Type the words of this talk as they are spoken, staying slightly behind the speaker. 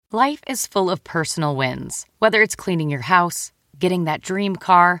Life is full of personal wins, whether it's cleaning your house, getting that dream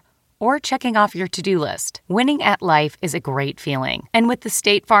car, or checking off your to-do list. Winning at life is a great feeling. And with the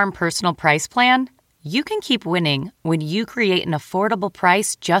State Farm Personal Price Plan, you can keep winning when you create an affordable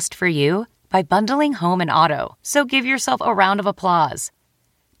price just for you by bundling home and auto. So give yourself a round of applause.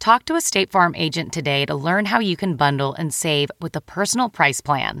 Talk to a State Farm agent today to learn how you can bundle and save with the Personal Price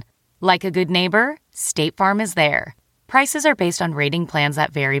Plan. Like a good neighbor, State Farm is there. Prices are based on rating plans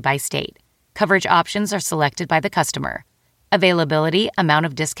that vary by state. Coverage options are selected by the customer. Availability, amount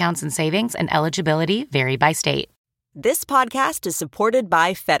of discounts and savings, and eligibility vary by state. This podcast is supported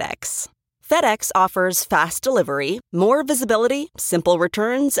by FedEx. FedEx offers fast delivery, more visibility, simple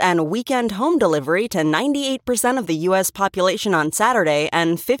returns, and weekend home delivery to 98% of the U.S. population on Saturday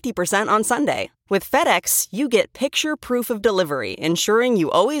and 50% on Sunday. With FedEx, you get picture proof of delivery, ensuring you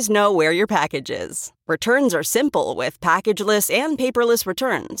always know where your package is. Returns are simple with packageless and paperless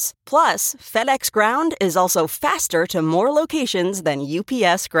returns. Plus, FedEx Ground is also faster to more locations than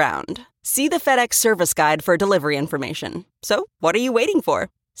UPS Ground. See the FedEx service guide for delivery information. So, what are you waiting for?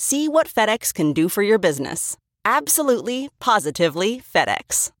 See what FedEx can do for your business. Absolutely, positively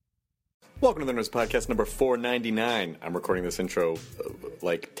FedEx. Welcome to the Nerds Podcast number 499. I'm recording this intro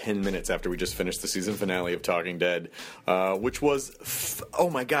like 10 minutes after we just finished the season finale of Talking Dead, which was, oh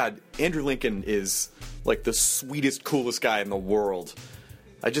my god, Andrew Lincoln is like the sweetest, coolest guy in the world.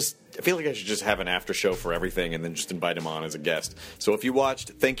 I feel like I should just have an after show for everything and then just invite him on as a guest. So if you watched,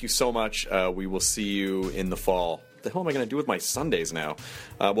 thank you so much. We will see you in the fall. What the hell am I going to do with my Sundays now?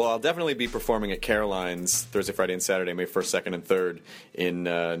 Well, I'll definitely be performing at Caroline's Thursday, Friday, and Saturday, May 1st, 2nd, and 3rd in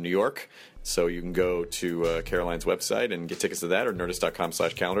New York. So you can go to Caroline's website and get tickets to that or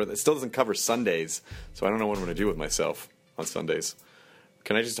nerdist.com/calendar. It still doesn't cover Sundays, so I don't know what I'm going to do with myself on Sundays.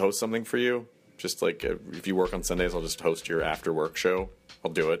 Can I just host something for you? Just like if you work on Sundays, I'll just host your after-work show.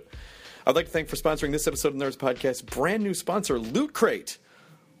 I'll do it. I'd like to thank for sponsoring this episode of the Nerds Podcast, brand new sponsor, Loot Crate.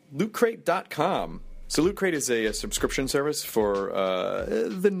 LootCrate.com. So Loot Crate is a subscription service for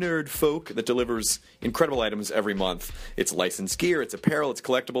the nerd folk that delivers incredible items every month. It's licensed gear, it's apparel, it's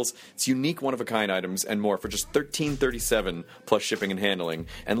collectibles, it's unique one-of-a-kind items, and more for just $13.37 plus shipping and handling.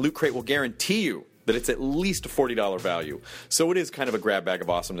 And Loot Crate will guarantee you that it's at least a $40 value. So it is kind of a grab bag of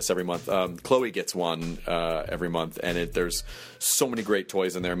awesomeness every month. Chloe gets one every month, and there's so many great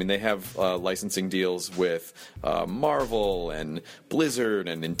toys in there. I mean, they have licensing deals with Marvel and Blizzard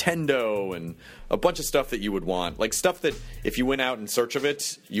and Nintendo and a bunch of stuff that you would want. Like stuff that if you went out in search of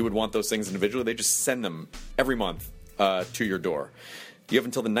it, you would want those things individually. They just send them every month to your door. You have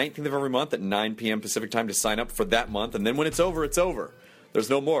until the 19th of every month at 9 p.m. Pacific time to sign up for that month, and then when it's over, it's over. There's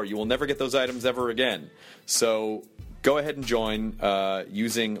no more. You will never get those items ever again. So go ahead and join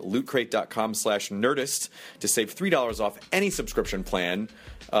using lootcrate.com/nerdist to save $3 off any subscription plan.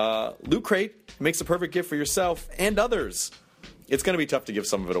 Loot Crate makes a perfect gift for yourself and others. It's going to be tough to give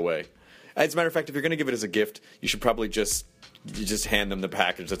some of it away. As a matter of fact, if you're going to give it as a gift, you should probably just hand them the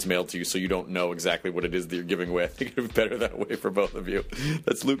package that's mailed to you so you don't know exactly what it is that you're giving away. I think it would be better that way for both of you.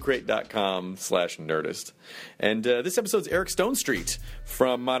 That's lootcrate.com/nerdist. And this episode's Eric Stonestreet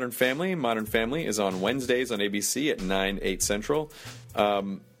from Modern Family. Modern Family is on Wednesdays on ABC at 9, 8 Central.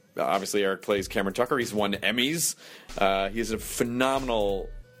 Obviously, Eric plays Cameron Tucker. He's won Emmys. He's a phenomenal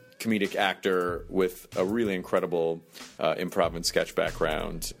comedic actor with a really incredible improv and sketch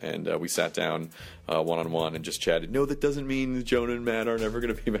background, and we sat down one-on-one and just chatted. No, that doesn't mean Jonah and Matt are never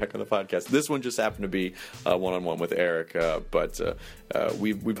going to be back on the podcast. This one just happened to be one-on-one with Eric, but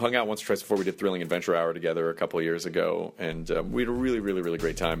we've hung out once or twice before. We did Thrilling Adventure Hour together a couple of years ago, and we had a really, really, really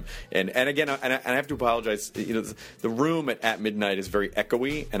great time. And again, I have to apologize. You know, the room at midnight is very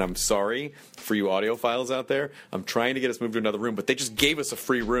echoey, and I'm sorry for you audiophiles out there. I'm trying to get us moved to another room, but they just gave us a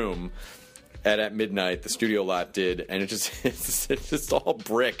free room at midnight. The studio lot did, and it's just all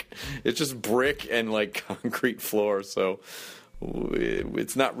brick. It's just brick and like concrete floor. So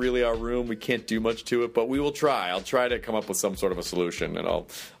it's not really our room. We can't do much to it, but we will try. I'll try to come up with some sort of a solution, and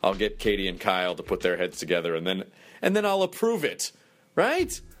I'll get Katie and Kyle to put their heads together, and then I'll approve it.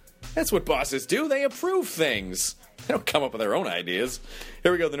 Right? That's what bosses do. They approve things. They don't come up with their own ideas.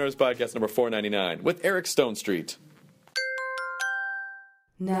 Here we go. The Nerds Podcast number 499 with Eric Stonestreet.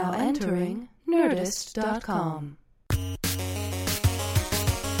 Now entering Nerdist.com.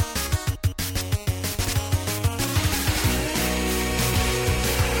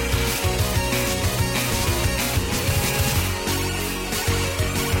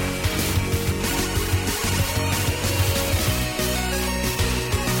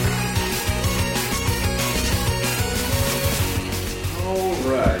 All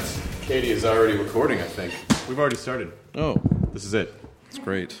right. Katie is already recording, I think. We've already started. Oh, this is it. It's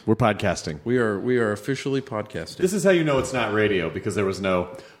great. We're podcasting. We are officially podcasting. This is how you know it's not radio, because there was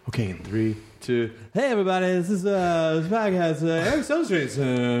no, okay, in 3, 2, hey everybody, this is this podcast, Eric Stonestreet's,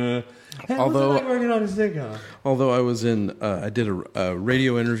 hey, Although- what's it like working on a sitcom? Although I did a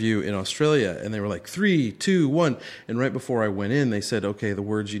radio interview in Australia, and they were like 3, 2, 1, and right before I went in, they said, okay, the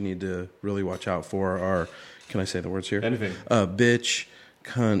words you need to really watch out for are, can I say the words here? Anything. Bitch,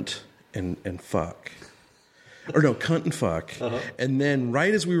 cunt, and fuck. Or no, cunt and fuck. Uh-huh. And then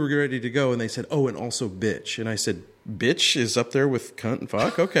right as we were ready to go, and they said, oh, and also bitch. And I said, bitch is up there with cunt and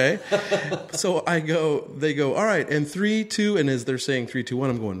fuck? Okay. So they go, all right, and 3, 2, and as they're saying 3, 2, 1,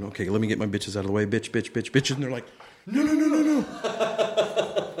 I'm going, okay, let me get my bitches out of the way. Bitch, bitch, bitch, bitch. And they're like, no.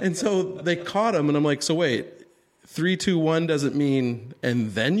 And so they caught him, and I'm like, so wait, 3, 2, 1 doesn't mean,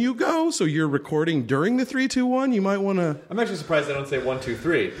 and then you go? So you're recording during the 3, 2, 1? You might want to... I'm actually surprised they don't say 1, 2,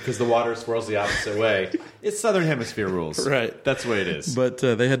 3, because the water swirls the opposite way. It's Southern Hemisphere rules. Right. That's the way it is. But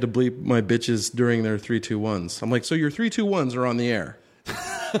they had to bleep my bitches during their 3, 2, 1s. I'm like, so your 3, 2, 1s are on the air.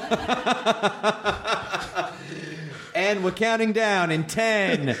 And we're counting down in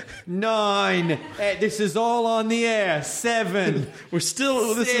 10, 9, this is all on the air, 7. We're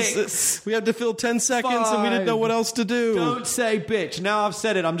still... 6, we had to fill 10 seconds, and we didn't know what else to do. Don't say bitch. Now I've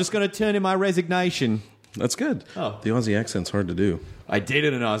said it. I'm just going to turn in my resignation. That's good. Oh. The Aussie accent's hard to do. I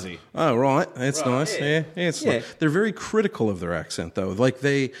dated an Aussie. Oh, right. That's nice. Yeah. Yeah. They're very critical of their accent, though. Like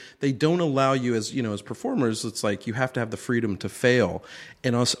they don't allow you as performers. It's like you have to have the freedom to fail,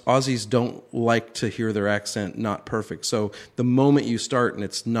 and us Aussies don't like to hear their accent not perfect. So the moment you start and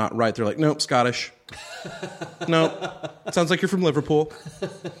it's not right, they're like, nope, Scottish. Nope, sounds like you're from Liverpool.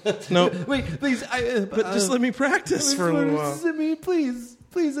 Nope. Wait, please. But just let me practice for a little while.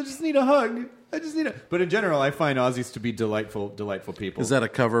 Please, I just need a hug. But in general, I find Aussies to be delightful people. Is that a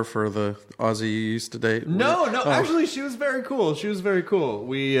cover for the Aussie you used to date? No. Oh. Actually, she was very cool.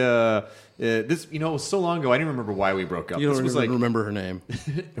 We this, it was so long ago. I didn't remember why we broke up. You don't this was even remember her name.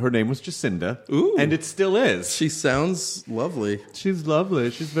 Her name was Jacinda. Ooh. And it still is. She sounds lovely. She's lovely.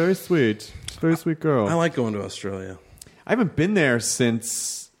 She's very sweet. She's a very sweet girl. I like going to Australia. I haven't been there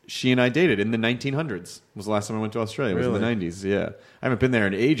since she and I dated in the 1900s. Was the last time I went to Australia. It was in the 90s, yeah. I haven't been there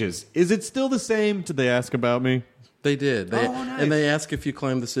in ages. Is it still the same? Did they ask about me? They did. Nice. And they ask if you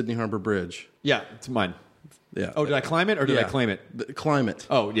climbed the Sydney Harbour Bridge. Yeah, it's mine. Yeah. Oh, did I climb it or did I claim it? Climb it.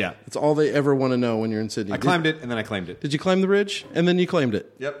 Oh, yeah. It's all they ever want to know when you're in Sydney. I climbed it and then I claimed it. Did you climb the bridge? And then you claimed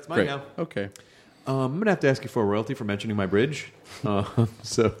it? Yep, it's mine Great. now. Okay. I'm going to have to ask you for a royalty for mentioning my bridge. All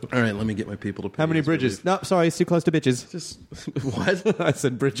right, let me get my people to pay. How many bridges? No, sorry, it's too close to bitches. Just what? I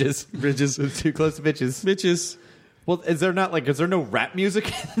said bridges. Bridges. It's too close to bitches. Bitches. Well, is there no rap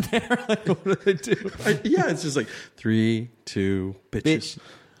music in there? Like, what do they do? Yeah, it's just like 3, 2, bitches. Bitch.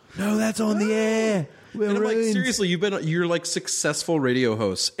 No, that's on the air. And I'm like, seriously, you're like successful radio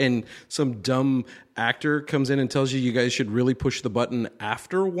hosts, and some dumb actor comes in and tells you guys should really push the button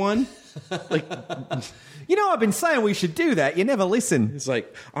after 1. Like, I've been saying we should do that. You never listen. it's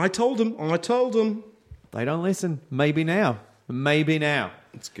like, I told him. They don't listen. Maybe now.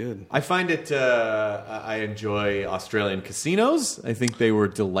 It's good. I find it, I enjoy Australian casinos. I think they were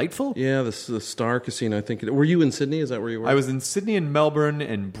delightful. Yeah, the Star Casino, I think. Were you in Sydney? Is that where you were? I was in Sydney and Melbourne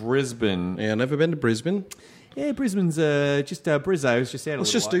and Brisbane. Yeah, never been to Brisbane. Yeah, Brisbane's just Brizzo. I was just out.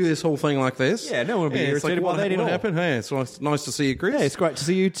 Let's just do this whole thing like this. Yeah, no one will be irritated. Like, what at all. happened? Hey, it's nice to see you, Chris. Yeah, it's great to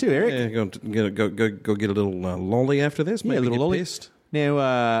see you too, Eric. Yeah, go get a little lolly after this. Maybe a little get lolly. pissed.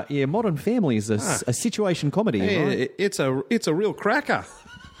 Now, Modern Family is a situation comedy. Hey, right? it's a real cracker.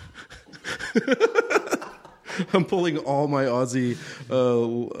 I'm pulling all my Aussie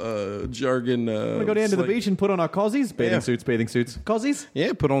jargon. We go down to the beach and put on our cozies, bathing suits, cozies.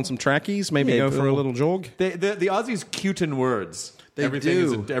 Yeah, put on some trackies. Maybe go for a little jog. The Aussies cute in words. They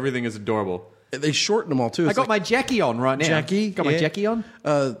Everything is adorable. They shorten them all too. I got my Jackie on right now. Got my Jackie on.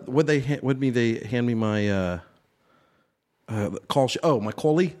 Would they hand me my call sheet? Oh, my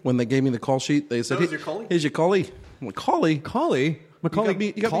collie. When they gave me the call sheet, they said, was your collie? Here's your collie. I'm like, collie.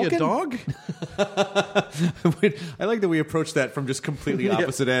 Macaulay, You got me a dog? I like that we approached that from just completely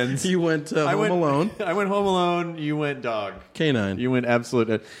opposite ends. You went Home Alone. I went Home Alone. You went dog. Canine. You went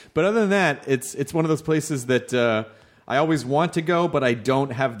absolute. But other than that, it's one of those places that I always want to go, but I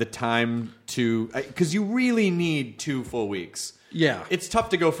don't have the time to, because you really need 2 full weeks. Yeah. It's tough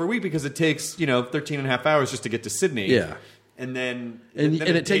to go for a week because it takes 13 and a half hours just to get to Sydney. Yeah. And then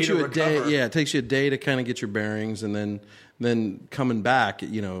it takes you a day. recover. Yeah, it takes you a day to kind of get your bearings, and then coming back.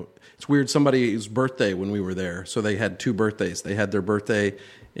 It's weird. Somebody's birthday when we were there, so they had 2 birthdays. They had their birthday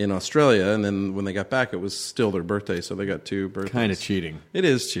in Australia, and then when they got back, it was still their birthday, so they got 2 birthdays. Kind of cheating. It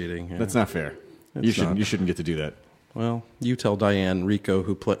is cheating. Yeah. That's not fair. You shouldn't get to do that. Well, you tell Diane Rico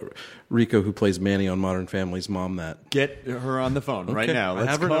who plays Manny on Modern Family's mom that. Get her on the phone right now. I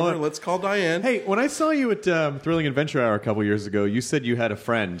have her number. Let's call Diane. Hey, when I saw you at Thrilling Adventure Hour a couple years ago, you said you had a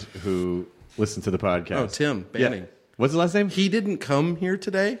friend who listened to the podcast. Oh, Tim Banning. Yeah. What's his last name? He didn't come here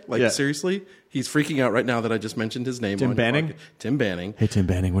today. Seriously. He's freaking out right now that I just mentioned his name. Tim Banning? Tim Banning. Hey, Tim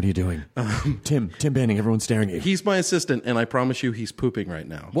Banning, what are you doing? Tim Banning, everyone's staring at you. He's my assistant, and I promise you he's pooping right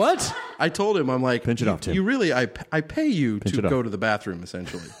now. What? I told him, I'm like, pinch it off, Tim. You really, I pay you to go to the bathroom,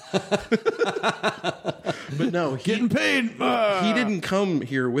 essentially. But no, getting paid. He didn't come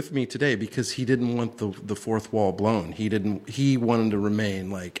here with me today because he didn't want the fourth wall blown. He wanted to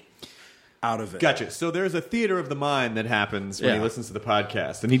remain out of it. Gotcha. So there's a theater of the mind that happens when he listens to the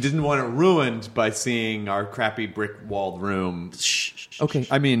podcast, and he didn't want it ruined by seeing our crappy brick-walled room. Okay.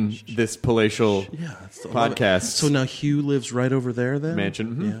 I mean, this palatial podcast. So now Hugh lives right over there then?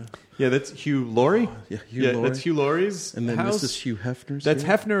 Mansion. Mm-hmm. Yeah, that's Hugh Laurie. Hugh Laurie. That's Hugh Laurie's and then house. this is Hugh Hefner's. That's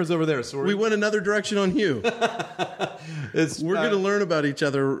here? Hefner's over there. So we went another direction on Hugh. We're going to learn about each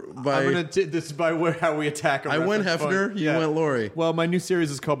other by... this is by how we attack. I went Hefner, you went Laurie. Well, my new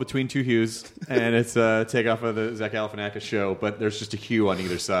series is called Between Two Hughs, and it's a takeoff of the Zach Galifianakis show, but there's just a Hugh on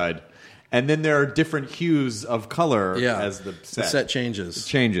either side. And then there are different hues of color as the set. The set changes. It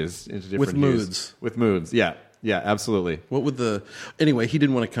changes into different With hues. moods. With moods, yeah. Yeah, absolutely. What would anyway, he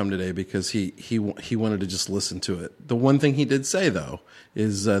didn't want to come today because he wanted to just listen to it. The one thing he did say though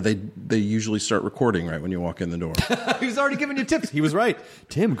is they usually start recording right when you walk in the door. He was already giving you tips. He was right.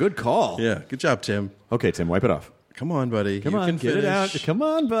 Tim, good call. Yeah, good job, Tim. Okay, Tim, wipe it off. Come on, buddy. Come on, get it out. Come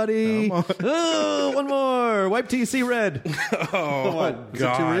on, buddy. Come on. Oh, one more. Wipe till you see red. Oh, what? Is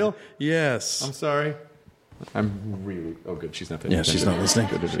God. it too real? Yes. I'm sorry. I'm really... Oh, good. She's not there. Yeah, she's not listening.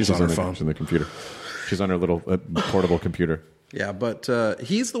 She's on her phone. She's on the computer. She's on her little portable computer. Yeah, but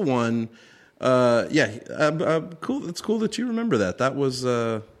he's the one. Cool. It's cool that you remember that. That was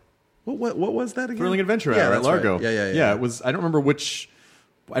what was that again? Thrilling Adventure Hour at Largo. Right. Yeah. Yeah, it was. I don't remember which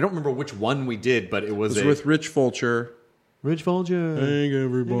one we did, but it was with Rich Fulcher. Rich Fulcher. Hey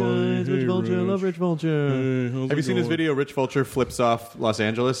everybody. Hey guys, Rich Fulcher. I love Rich Fulcher. Hey, have you seen this video? Rich Fulcher flips off Los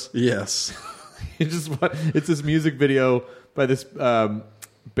Angeles. Yes. It's this music video by this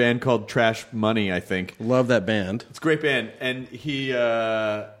band called Trash Money, I think. Love that band. It's a great band, and he's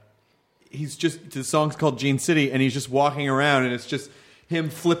just, the song's called Gene City, and he's just walking around, and it's just him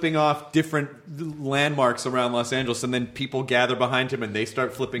flipping off different landmarks around Los Angeles, and then people gather behind him, and they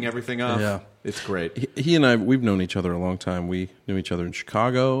start flipping everything off. Yeah. It's great. He and I, we've known each other a long time. We knew each other in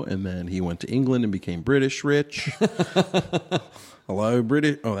Chicago, and then he went to England and became British rich. Hello,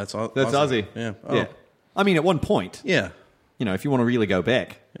 British. Oh, that's Aussie. Yeah. Oh. Yeah. I mean, at one point. Yeah. You know, if you want to really go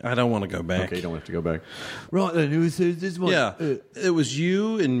back. I don't want to go back. Okay, you don't have to go back. Right, then, it was this one. Yeah. It was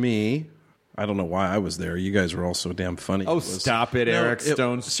you and me. I don't know why I was there. You guys were all so damn funny. Oh, stop it, Eric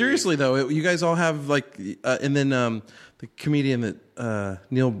Stonestreet. Seriously, though, you guys all have, and then the comedian that,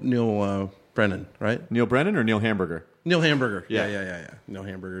 Neil Brennan, right? Neil Brennan or Neil Hamburger? Neil Hamburger. Yeah. Neil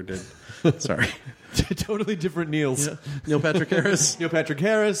Hamburger did. Sorry. Totally different Neils. Yeah. Neil Patrick Harris. Neil Patrick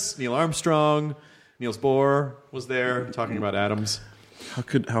Harris, Neil Armstrong, Niels Bohr was there talking about atoms.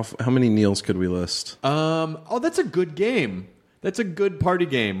 How many Neils could we list? That's a good game. That's a good party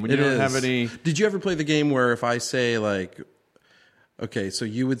game when you don't have any. Did you ever play the game where if I say okay, so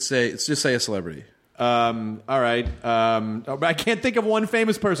you would say, let's just say a celebrity. All right. I can't think of one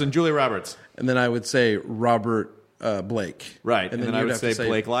famous person. Julia Roberts. And then I would say Robert Blake. Right. And then I would say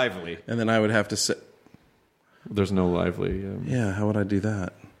Blake Lively. And then I would have to say. There's no Lively. Yeah. How would I do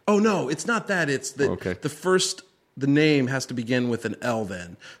that? Oh no, it's not that. It's the first. The name has to begin with an L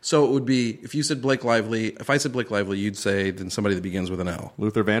then. So it would be, if you said Blake Lively, if I said Blake Lively, you'd say then somebody that begins with an L.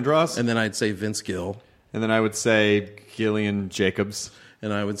 Luther Vandross? And then I'd say Vince Gill. And then I would say Gillian Jacobs.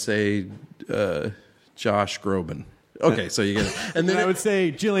 And I would say Josh Groban. Okay, so you get it. And then I would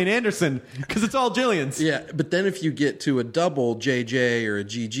say Gillian Anderson, because it's all Gillians. Yeah, but then if you get to a double JJ or a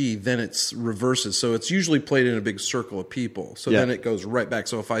GG, then it's reverses. So it's usually played in a big circle of people. So then it goes right back.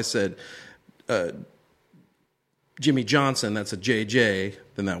 So if I said Jimmy Johnson, that's a JJ,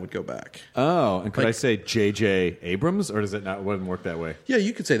 then that would go back. Oh, and could I say JJ Abrams, or does it not wouldn't work that way? Yeah,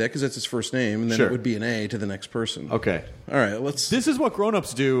 you could say that because that's his first name, and then it would be an A to the next person. Okay. All right, let's... This is what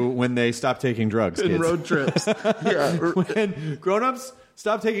grown-ups do when they stop taking drugs, kids. In road trips. Yeah. When grown-ups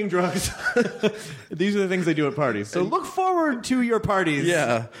stop taking drugs, these are the things they do at parties. So look forward to your parties.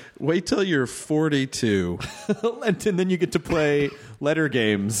 Yeah. Wait till you're 42. And then you get to play letter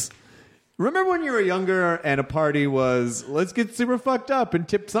games. Remember when you were younger and a party was, let's get super fucked up and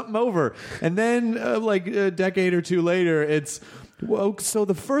tip something over. And then a decade or two later, it's, Well, so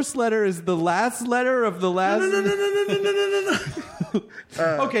the first letter is the last letter of the last...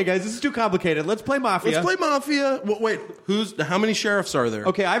 No. Okay, guys, this is too complicated. Let's play Mafia. Let's play Mafia. Well, wait, how many sheriffs are there?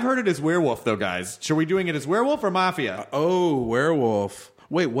 Okay, I've heard it as werewolf, though, guys. Should we doing it as werewolf or Mafia? Werewolf.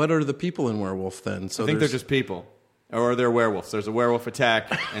 Wait, what are the people in werewolf then? So I think they're just people. Or they're werewolves. There's a werewolf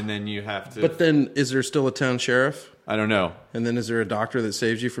attack, and then you have to... But then, is there still a town sheriff? I don't know. And then is there a doctor that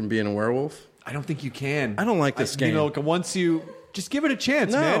saves you from being a werewolf? I don't think you can. I don't like this game. You know, once you... Just give it a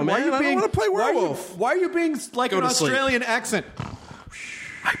chance, man. Why are you I don't want to play werewolf. Why are you being like an Australian accent?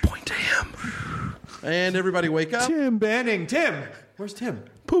 I point to him. And everybody wake up. Tim Banning. Tim. Where's Tim?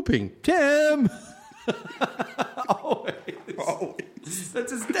 Pooping. Tim. Always.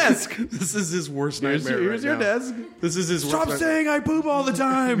 That's his desk. This is his worst nightmare. Here's your desk. This is his Stop worst saying I poop all the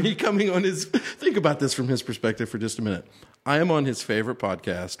time. Me coming on his... Think about this from his perspective for just a minute. I am on his favorite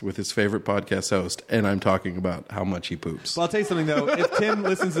podcast with his favorite podcast host, and I'm talking about how much he poops. Well, I'll tell you something, though. If Tim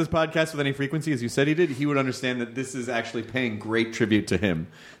listens to this podcast with any frequency, as you said he did, he would understand that this is actually paying great tribute to him.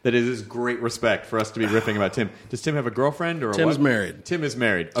 That it is great respect for us to be riffing about Tim. Does Tim have a girlfriend or Tim's what? married. Tim is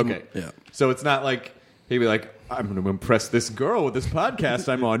married. Okay. Yeah. So it's not like he'd be like, I'm going to impress this girl with this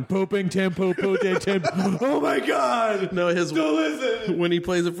podcast I'm on. Pooping Tim, pooping Tim. Oh, my God. No, Don't listen. When he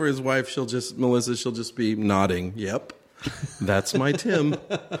plays it for his wife, she'll just be nodding. Yep. That's my Tim.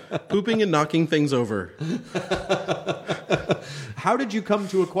 Pooping and knocking things over. How did you come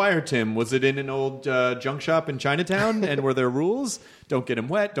to acquire Tim? Was it in an old junk shop in Chinatown? And were there rules? Don't get him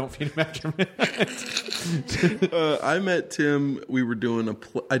wet. Don't feed him after midnight. I met Tim. We were doing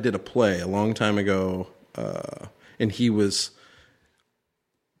I did a play a long time ago, and he was...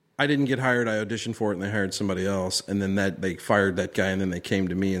 I didn't get hired. I auditioned for it, and they hired somebody else. And then they fired that guy, and then they came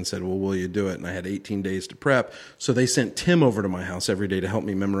to me and said, well, will you do it? And I had 18 days to prep. So they sent Tim over to my house every day to help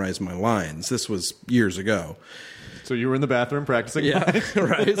me memorize my lines. This was years ago. So you were in the bathroom practicing? Yeah,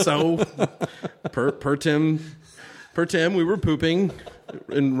 right. So per Tim, we were pooping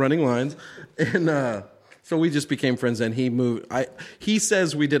and running lines. And so we just became friends, and he moved. He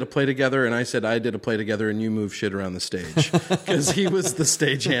says we did a play together, and I said I did a play together, and you moved shit around the stage because he was the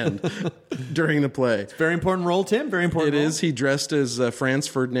stagehand during the play. It's a very important role, Tim. Very important. It role. is. He dressed as Franz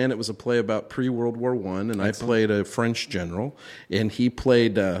Ferdinand. It was a play about pre-World War I, and excellent. I played a French general, and he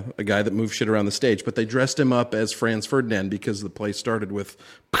played a guy that moved shit around the stage. But they dressed him up as Franz Ferdinand because the play started with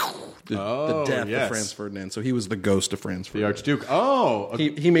the death of Franz Ferdinand. So he was the ghost of Franz Ferdinand. The Archduke. Oh.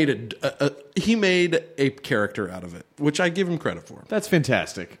 Okay. He made a character out of it, which I give him credit for. That's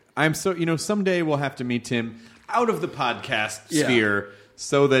fantastic. I'm so, someday we'll have to meet Tim out of the podcast sphere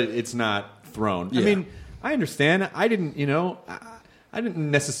so that it's not thrown. Yeah. I mean, I understand. I didn't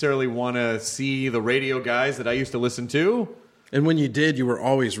necessarily want to see the radio guys that I used to listen to. And when you did, you were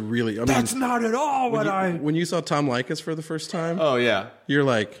always really... That's not at all When you saw Tom Likas for the first time... Oh, yeah. You're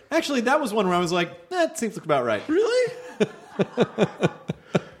like... Actually, that was one where I was like, that seems like about right. Really?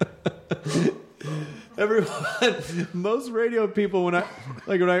 Most radio people, when I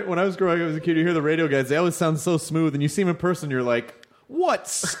was growing up as a kid, you hear the radio guys, they always sound so smooth, and you see them in person, you're like, what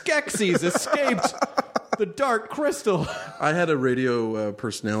Skeksis escaped the Dark Crystal? I had a radio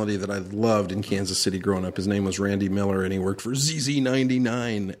personality that I loved in Kansas City growing up. His name was Randy Miller, and he worked for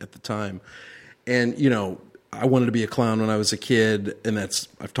ZZ99 at the time. And, I wanted to be a clown when I was a kid, and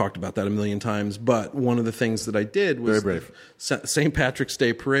I've talked about that a million times. But one of the things that I did was very brave. St. Patrick's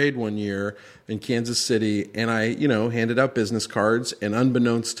Day parade one year in Kansas City, and I, handed out business cards. And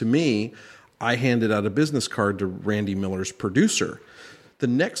unbeknownst to me, I handed out a business card to Randy Miller's producer. The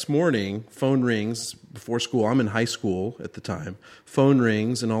next morning, phone rings before school. I'm in high school at the time. Phone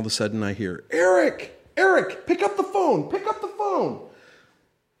rings, and all of a sudden I hear, Eric, pick up the phone.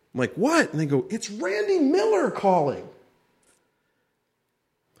 I'm like, what? And they go, it's Randy Miller calling.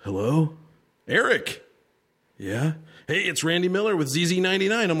 Hello? Eric? Yeah? Hey, it's Randy Miller with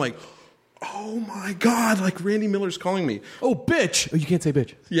ZZ99. I'm like, oh my God, like Randy Miller's calling me. Oh, bitch. Oh, you can't say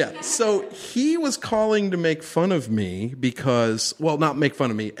bitch. Yeah. So he was calling to make fun of me because, well, not make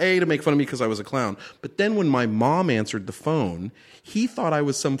fun of me. To make fun of me because I was a clown. But then when my mom answered the phone, he thought I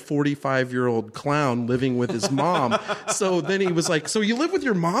was some 45-year-old clown living with his mom. So then he was like, so you live with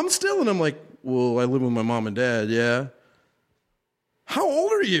your mom still? And I'm like, well, I live with my mom and dad, yeah. How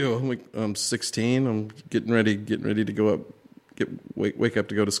old are you? I'm like, I'm 16. I'm getting ready to go up. Wake up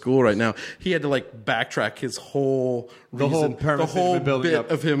to go to school right now. He had to backtrack his whole reason, the whole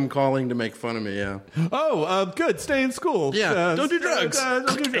bit of him calling to make fun of me. Yeah. Oh, good. Stay in school. Yeah. Don't do drugs.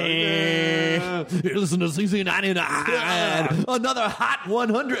 Don't do drugs. You're listening to CC99. Another hot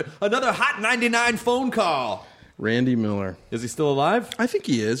 100. Another hot 99 phone call. Randy Miller. Is he still alive? I think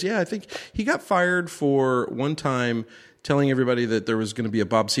he is. Yeah. I think he got fired for one time telling everybody that there was going to be a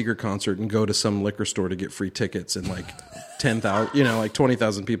Bob Seger concert and go to some liquor store to get free tickets, and like 10,000, like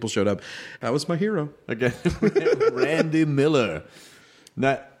 20,000 people showed up. That was my hero. Again, Randy Miller.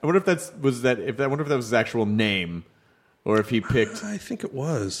 I wonder if that was his actual name, or if he picked. I think it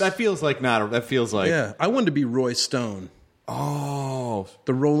was. That feels like not. That feels like. Yeah, I wanted to be Roy Stone. Oh,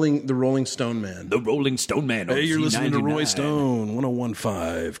 the Rolling Stone Man. The Rolling Stone Man. Hey, you're listening to Roy Stone,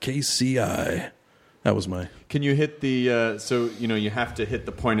 101.5 KCI. That was my. Can you hit the? So you have to hit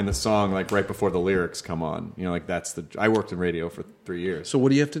the point in the song like right before the lyrics come on. Like that's the. I worked in radio for 3 years. So what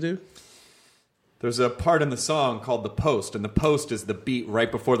do you have to do? There's a part in the song called the post, and the post is the beat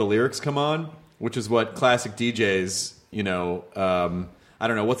right before the lyrics come on, which is what classic DJs. I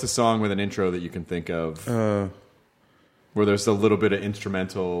don't know what's a song with an intro that you can think of where there's a little bit of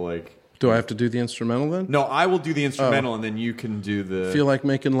instrumental like. Do I have to do the instrumental then? No, I will do the instrumental, and then you can do the. Feel Like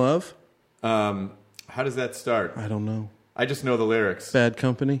Making Love. How does that start? I don't know. I just know the lyrics. Bad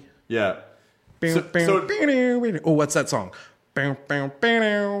Company. Yeah. Oh, what's that song? One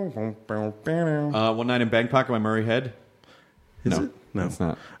Night in Bangkok by Murray Head. Is it? No, it's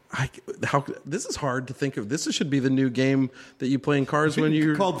not. This is hard to think of. This should be the new game that you play in cars when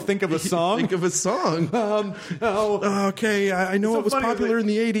you're called Think of a Song. Think of a song. Okay, I know it was popular in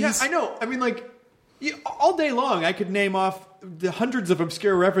the 80s. Yeah, I know. I mean, like all day long, I could name off the hundreds of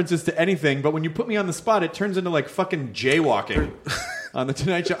obscure references to anything, but when you put me on the spot, it turns into like fucking jaywalking on the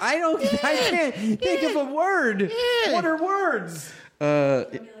Tonight Show. I can't think of a word. What are words?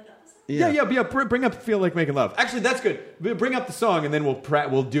 Yeah. Bring up "Feel Like Making Love." Actually, that's good. Bring up the song, and then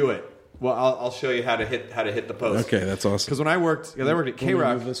we'll do it. Well, I'll show you how to hit the post. Okay, that's awesome. Because when I worked at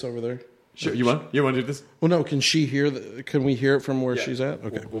K-Rock. Move this over there. Sure, you want to do this? Well, no. Can she hear? Can we hear it from where she's at?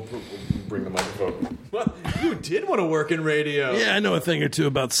 Okay, we'll bring the microphone. Well, you did want to work in radio. Yeah, I know a thing or two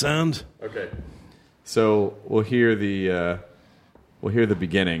about sound. Okay, so we'll hear the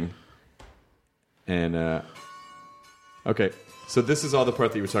beginning, and okay. So this is all the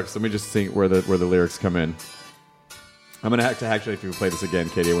part that you were talking. So let me just think where the lyrics come in. I'm gonna have to actually play this again,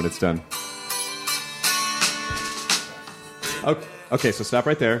 Katie, when it's done. Okay. So stop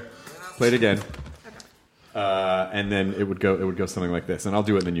right there. Play it again, and then it would go something like this, and I'll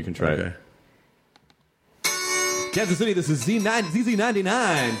do it, and then you can try it. Kansas City, this is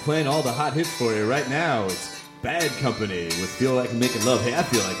ZZ99 playing all the hot hits for you right now. It's Bad Company with Feel Like Making Love. Hey, I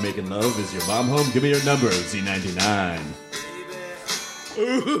feel like making love. Is your mom home? Give me your number, Z99.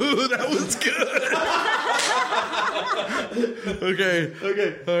 Ooh, that was good. Okay.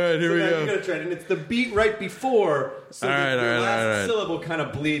 All right, here we go. You gotta try it, and it's the beat right before. So the last syllable kind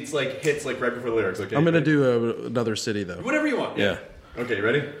of bleeds like hits like right before the lyrics. Okay. I'm gonna do another city though. Whatever you want. Yeah. Okay, you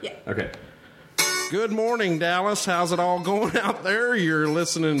ready? Yeah. Okay. Good morning, Dallas. How's it all going out there? You're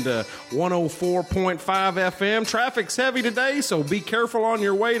listening to 104.5 FM. Traffic's heavy today, so be careful on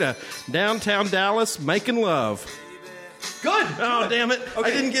your way to downtown Dallas making love. Good. Oh, damn it.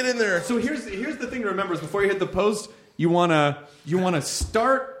 Okay. I didn't get in there. So here's the thing to remember is before you hit the post, you wanna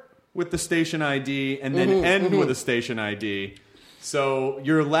start with the station ID and then end with a station ID. So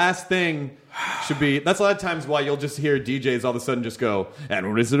your last thing should be. That's a lot of times why you'll just hear DJs all of a sudden just go, and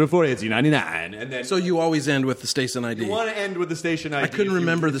we're listening for it's Z99, and then. So you always end with the station ID. You want to end with the station ID. I couldn't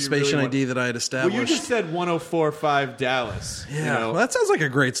remember the station ID that I had established. Well, you just said 104.5 Dallas. Yeah, well, that sounds like a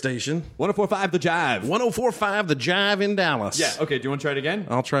great station. 104.5 The Jive. 104.5 The Jive in Dallas. Yeah. Okay. Do you want to try it again?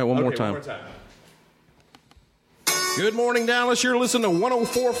 I'll try it one more time. One more time. Good morning, Dallas. You're listening to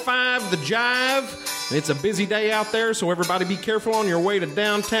 104.5 The Jive. It's a busy day out there, so everybody be careful on your way to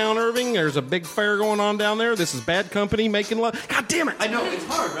downtown Irving. There's a big fair going on down there. This is Bad Company making love. God damn it. I know. It's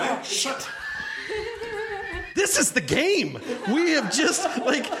hard, right? Oh, shit. This is the game. We have just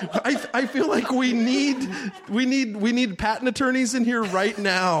I feel like we need patent attorneys in here right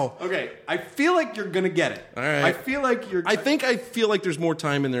now. Okay, I feel like you're gonna get it. All right. I feel like I feel like there's more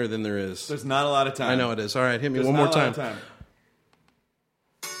time in there than there is. There's not a lot of time. I know it is. All right, hit me one more time.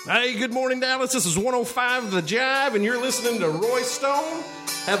 Hey, good morning, Dallas. This is 105 The Jive, and you're listening to Roy Stone.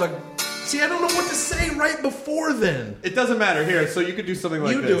 See, I don't know what to say right before then. It doesn't matter. Here, so you could do something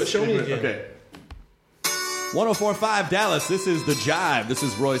like this. You do it. Show me again. Okay. 104.5 Dallas, this is The Jive. This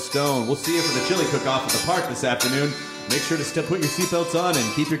is Roy Stone. We'll see you for the chili cook-off at the park this afternoon. Make sure to put your seatbelts on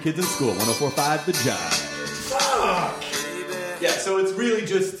and keep your kids in school. 104.5 The Jive. Fuck! Yeah, so it's really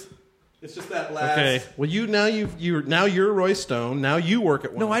just... It's just that last... Okay. Well, you're Roy Stone. Now you work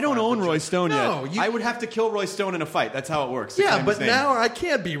at 105. No, I don't own Roy Stone yet. I would have to kill Roy Stone in a fight. That's how it works. Yeah, but now I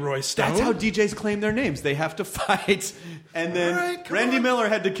can't be Roy Stone. That's how DJs claim their names. They have to fight. And then Randy Miller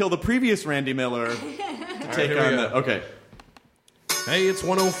had to kill the previous Randy Miller to take on the... Okay. Hey, it's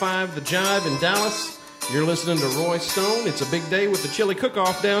 105 The Jive in Dallas. You're listening to Roy Stone. It's a big day with the chili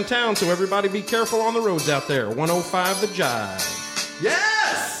cook-off downtown, so everybody be careful on the roads out there. 105 The Jive.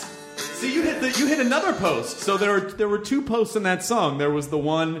 Yes! See, you hit another post. So there were two posts in that song. There was the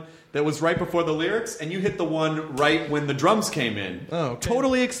one that was right before the lyrics, and you hit the one right when the drums came in. Oh, okay.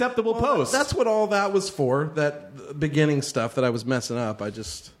 Totally acceptable post. That's what all that was for, that beginning stuff that I was messing up.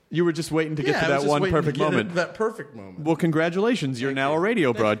 You were just waiting to get to that one perfect moment. That perfect moment. Well, congratulations. You're now a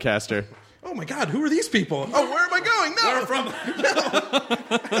radio broadcaster. Oh my God, who are these people? Oh, where am I going? No, where from? No,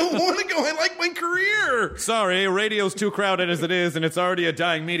 I don't want to go. I like my career. Sorry, radio's too crowded as it is, and it's already a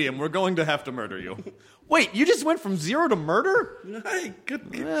dying medium. We're going to have to murder you. Wait, you just went from 0 to murder? Hey,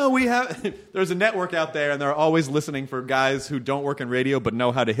 good. Well, there's a network out there, and they're always listening for guys who don't work in radio but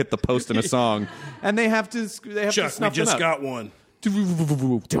know how to hit the post in a song, and they have to Chuck, snuff we just them got one.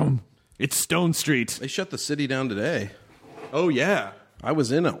 It's Stonestreet. They shut the city down today. Oh yeah, I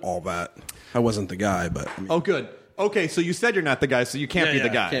was in all that. I wasn't the guy, but I mean, oh good. Okay, so you said you're not the guy, so you can't be the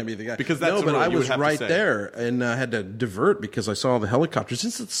guy. Can't be the guy. Because that's no, the but rule I you was would have right to say. there and had to divert because I saw the helicopters.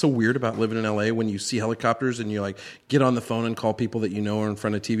 Isn't it so weird about living in LA when you see helicopters and you like get on the phone and call people that you know are in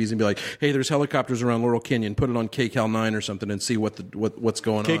front of TVs and be like, "Hey, there's helicopters around Laurel Canyon. Put it on KCAL 9 or something and see what's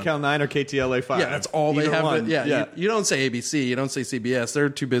going on." KCAL 9 or KTLA 5. Yeah, that's all they have. One. You don't say ABC. You don't say CBS. They're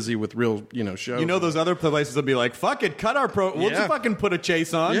too busy with real shows. You know those other places will be like, "Fuck it, cut our We'll just fucking put a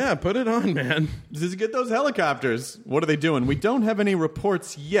chase on." Yeah, put it on, man. Just get those helicopters. What are they doing? We don't have any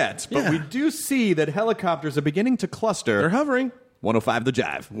reports yet, but we do see that helicopters are beginning to cluster. They're hovering. 105 The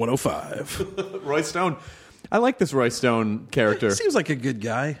Jive. 105. Roy Stone. I like this Roy Stone character. He seems like a good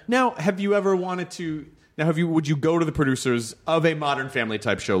guy. Now, have you ever wanted to... would you go to the producers of a Modern Family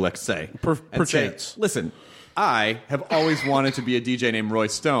type show, let's say, and say, listen, I have always wanted to be a DJ named Roy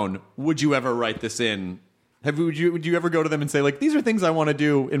Stone. Would you ever write this in? Would you ever go to them and say, like, these are things I want to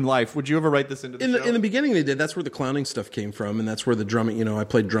do in life? Would you ever write this into the show? In the beginning, they did. That's where the clowning stuff came from, and that's where the drumming. I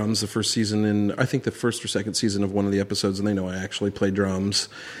played drums the first season, and I think the first or second season of one of the episodes, and they know I actually play drums.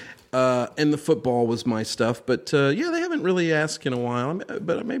 And the football was my stuff, but they haven't really asked in a while.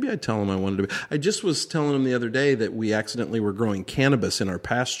 But maybe I'd tell them I wanted to be. I just was telling them the other day that we accidentally were growing cannabis in our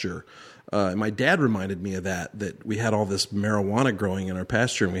pasture. My dad reminded me of that we had all this marijuana growing in our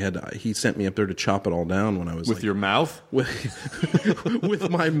pasture, and he sent me up there to chop it all down when I was with your mouth, with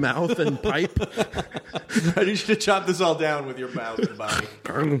my mouth and pipe. You should chop this all down with your mouth and body.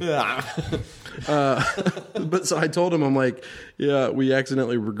 But so I told him, I'm like, yeah, we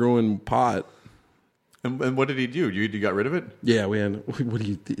accidentally were growing pot. And what did he do? You got rid of it? Yeah, we had.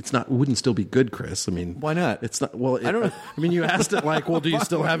 It's not. It wouldn't still be good, Chris. I mean, why not? It's not. Well, I don't know. I mean, you asked it like, well, do you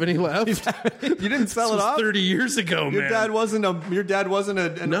still have any left? You didn't sell it off 30 years ago, man. Your dad wasn't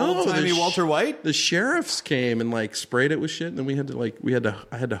an old timey Walter White. The sheriffs came and like sprayed it with shit, and then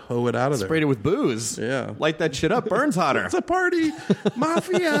I had to hoe it out of there. Sprayed it with booze. Yeah, light that shit up. Burns hotter. It's a party,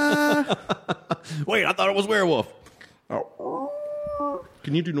 mafia. Wait, I thought it was werewolf. Oh,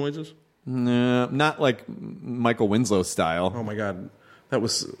 can you do noises? No, not like Michael Winslow style. Oh my God,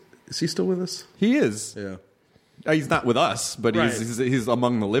 is he still with us? He is. Yeah, he's not with us, but right. he's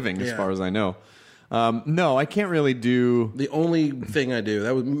among the living as far as I know. No, I can't really do. The only thing I do,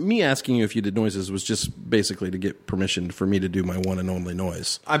 that was me asking you if you did noises, was just basically to get permission for me to do my one and only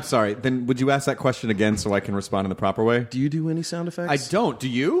noise. I'm sorry. Then would you ask that question again so I can respond in the proper way? Do you do any sound effects? I don't. Do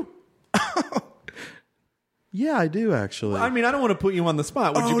you? Yeah, I do actually. Well, I mean, I don't want to put you on the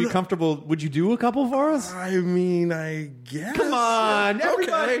spot. Would you be comfortable? Would you do a couple for us? I mean, I guess. Come on,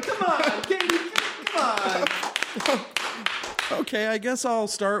 everybody! Okay. Come on, Katie! Come on! Okay, I guess I'll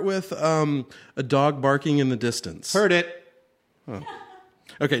start with a dog barking in the distance. Heard it. Oh.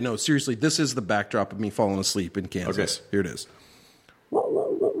 Okay, no, seriously, this is the backdrop of me falling asleep in Kansas. Okay. Here it is.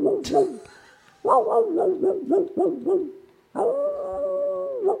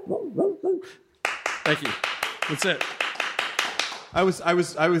 Thank you. That's it. I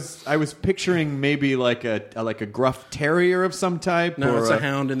was picturing maybe like a gruff terrier of some type. No, or it's a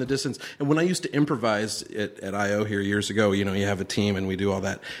hound in the distance. And when I used to improvise at I.O. here years ago, you have a team and we do all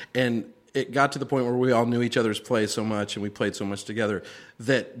that. And it got to the point where we all knew each other's plays so much and we played so much together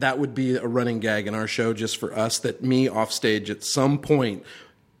that would be a running gag in our show just for us, that me off stage at some point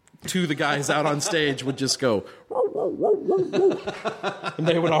to the guys out on stage would just go, And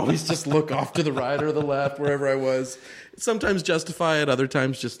they would always just look off to the right or the left, wherever I was. Sometimes justify it, other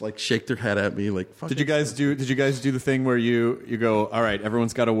times just like shake their head at me. Like, fuck. Did you guys do the thing where you go, all right,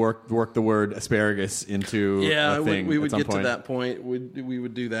 everyone's got to work the word asparagus into a thing? We would at some get point? to that point. We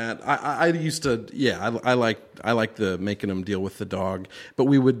would do that. I used to. Yeah, I like the making them deal with the dog, but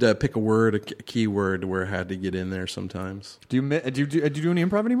we would pick a word, a key word, where it had to get in there sometimes. Do you do any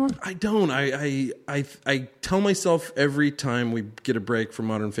improv anymore? I don't. I tell myself every time we get a break from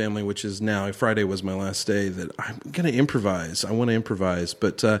Modern Family, which is now Friday was my last day, that I'm gonna improvise. I want to improvise,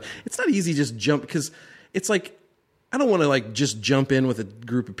 but it's not easy. Just jump, because it's like I don't want to like just jump in with a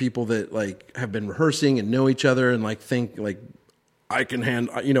group of people that like have been rehearsing and know each other and like think like I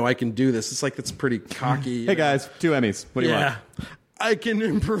can do this. It's like it's pretty cocky. Hey guys, 2 Emmys. What do you want? I can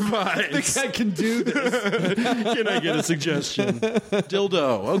improvise. I think I can do this. Can I get a suggestion?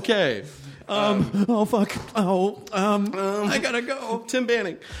 Dildo. Okay. Oh fuck. Oh. I gotta go. Tim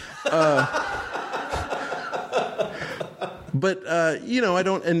Banning. But I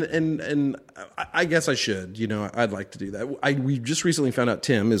don't, and I guess I should. I'd like to do that. We just recently found out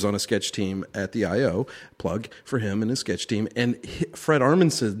Tim is on a sketch team at the IO. Plug for him and his sketch team, and Fred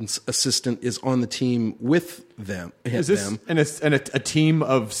Armisen's assistant is on the team with them. Is this a team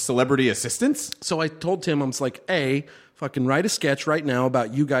of celebrity assistants? So I told Tim, I was like, fucking write a sketch right now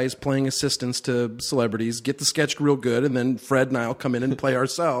about you guys playing assistants to celebrities. Get the sketch real good, and then Fred and I'll come in and play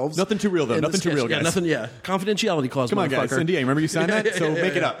ourselves. Nothing too real, though. Nothing too real, guys. Yeah, confidentiality clause, come on, guys. NDA. Remember you signed that? So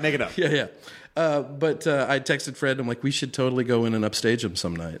make it up. Make it up. Yeah. But I texted Fred. I'm like, we should totally go in and upstage him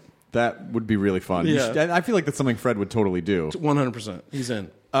some night. That would be really fun. Yeah. I feel like that's something Fred would totally do. 100%. He's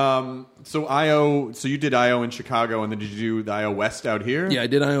in. So IO. So you did IO in Chicago, and then did you do the IO West out here? Yeah, I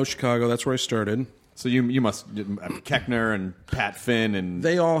did IO Chicago. That's where I started. So you must Keckner and Pat Finn and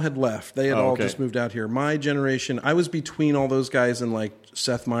they all had left. They had all just moved out here. My generation, I was between all those guys and like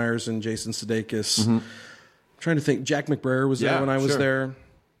Seth Meyers and Jason Sudeikis. Mm-hmm. I'm trying to think. Jack McBrayer was there when I was there.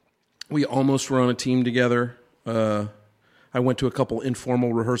 We almost were on a team together. I went to a couple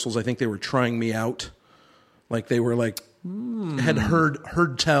informal rehearsals. I think they were trying me out. Like they were like had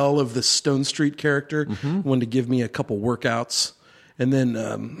heard tell of the Stonestreet character. Mm-hmm. Wanted to give me a couple workouts, and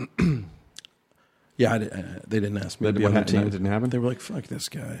then. Yeah, they didn't ask me to be on the team. It didn't happen? They were like, fuck this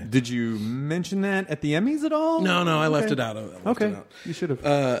guy. Did you mention that at the Emmys at all? No, I left it out. You should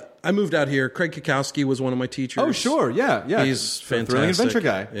have. I moved out here. Craig Kukowski was one of my teachers. Oh, sure. Yeah. He's fantastic. Thrilling adventure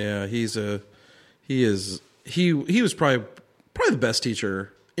guy. Yeah, he was probably the best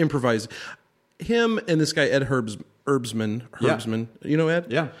teacher, improvised. Him and this guy, Ed Herbsman. Yeah. You know Ed?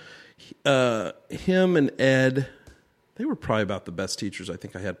 Yeah. Him and Ed... They were probably about the best teachers I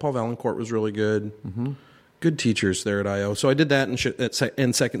think I had. Paul Valancourt was really good. Mm-hmm. Good teachers there at IO. So I did that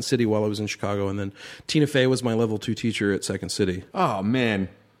in Second City while I was in Chicago. And then Tina Fey was my level 2 teacher at Second City. Oh, man.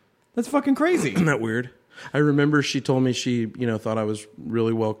 That's fucking crazy. Isn't that weird? I remember she told me she thought I was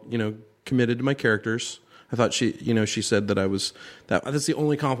really well committed to my characters. I thought she said that I was that's the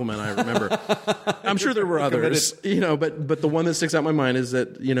only compliment I remember. I'm sure there were others, but the one that sticks out in my mind is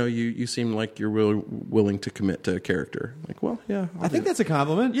that, you seem like you're really willing to commit to a character. Like, well, yeah. I think that's a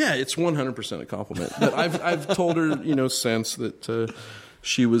compliment. Yeah, it's 100% a compliment. But I've told her, since that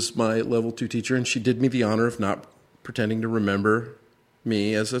she was my level 2 teacher, and she did me the honor of not pretending to remember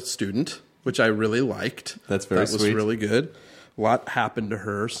me as a student, which I really liked. That's very sweet. That was really good. A lot happened to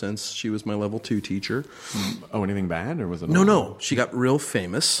her since she was my level 2 teacher. Oh, anything bad, or was it? No. She got real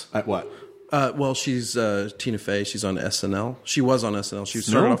famous. At what? Well, she's Tina Fey. She's on SNL. She was on SNL. She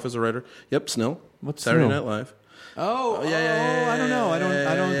started off as a writer. Yep, Snill. What's Saturday Snill? Night Live. Oh, yeah. I don't know. I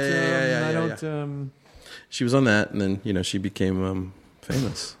don't. She was on that, and then she became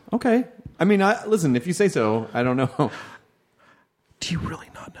famous. Okay. I mean, listen. If you say so, I don't know. Do you really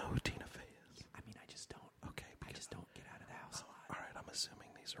not know who Tina Fey is? I mean, I just don't. Okay, I just don't get out of the house a lot. All right, I'm assuming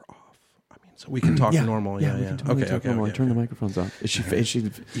these are off. I mean, so we can talk normal. Yeah. We can totally talk normal. Turn the microphones off. Is she?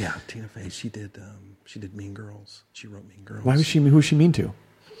 Yeah, Tina Fey. She did Mean Girls. She wrote Mean Girls. Why was she? Who was she mean to?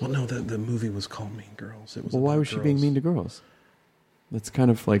 Well, no, the movie was called Mean Girls. It was. Well, why was she being mean to girls? That's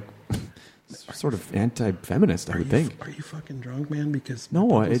kind of like sort of anti-feminist, I would think. Are you fucking drunk, man? Because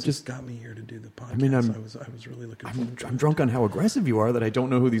it just got me here to do the podcast. I mean, I was really looking forward to it. I'm drunk on how aggressive you are that I don't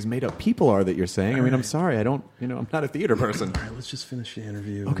know who these made-up people are that you're saying. I mean, I'm sorry. I don't, I'm not a theater person. All right, let's just finish the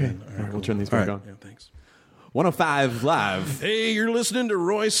interview. Okay. Then, all right, we'll turn these back on. Yeah, thanks. 105 Live. Hey, you're listening to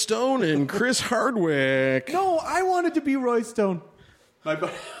Roy Stone and Chris Hardwick. No, I wanted to be Roy Stone. My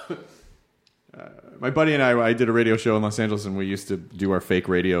buddy and I did a radio show in Los Angeles, and we used to do our fake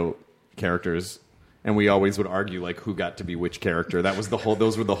radio characters, and we always would argue like who got to be which character. That was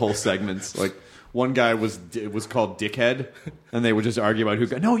those were the whole segments. Like, one guy was called Dickhead, and they would just argue about who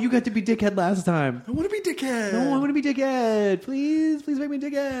got. No, you got to be Dickhead last time. I want to be Dickhead. No, I want to be Dickhead. Please make me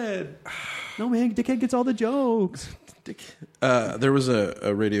Dickhead. No, man, Dickhead gets all the jokes. There was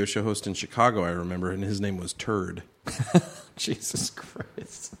a radio show host in Chicago, I remember, and his name was Turd. Jesus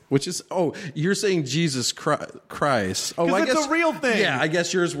Christ. Which is, you're saying Jesus Christ. Oh, I guess it's a real thing. Yeah, I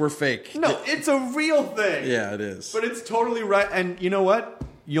guess yours were fake. No, it's a real thing. Yeah, it is. But it's totally right. And you know what?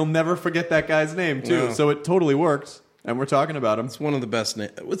 You'll never forget that guy's name, too. No. So it totally works. And we're talking about him. It's one of the best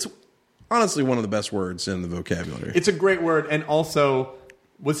names. It's honestly one of the best words in the vocabulary. It's a great word. And also,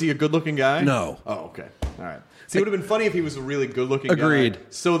 was he a good-looking guy? No. Oh, okay. All right. See, it would have been funny if he was a really good-looking guy. Agreed.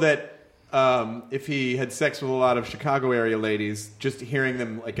 So that if he had sex with a lot of Chicago area ladies, just hearing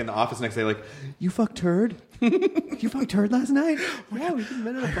them like in the office next day, like, you fucked Turd? You fucked Turd last night? Yeah, we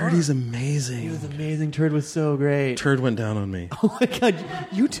met at a bar. I heard he's amazing. He was amazing. Turd was so great. Turd went down on me. Oh my God,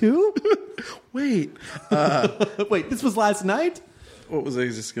 you too? Wait. Wait, this was last night? What was I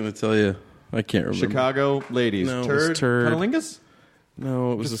just going to tell you? I can't remember. Chicago ladies. No, Turd. it was Turd. Cunnilingus?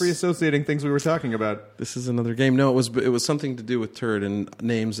 No, it was just free associating things we were talking about. This is another game. No, it was something to do with Turd and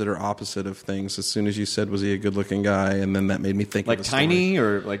names that are opposite of things. As soon as you said, was he a good-looking guy? And then that made me think like of a Tiny,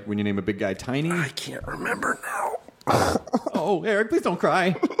 or like when you name a big guy Tiny? I can't remember now. Oh, Eric, please don't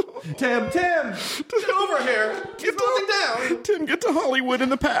cry. Tim, get over here. Keep melting down. Tim, get to Hollywood in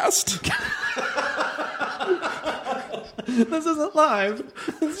the past. This isn't live.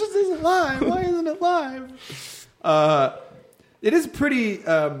 This just isn't live. Why isn't it live? It is pretty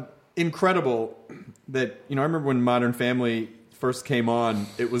incredible that, I remember when Modern Family first came on,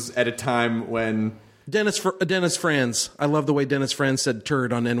 it was at a time when... Dennis Franz. I love the way Dennis Franz said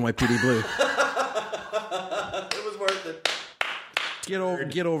turd on NYPD Blue. It was worth it.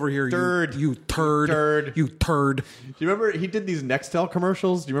 Get over here, Turd. you turd. Turd. You turd. Do you remember he did these Nextel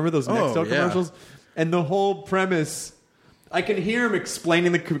commercials? Do you remember those Nextel commercials? And the whole premise... I can hear him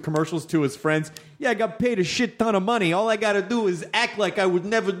explaining the commercials to his friends. Yeah, I got paid a shit ton of money. All I got to do is act like I would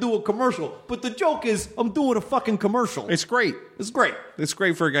never do a commercial. But the joke is, I'm doing a fucking commercial. It's great. It's great. It's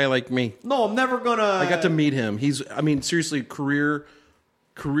great for a guy like me. No, I'm never going to... I got to meet him. Seriously, career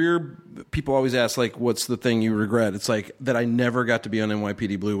people always ask, like, what's the thing you regret? It's like that I never got to be on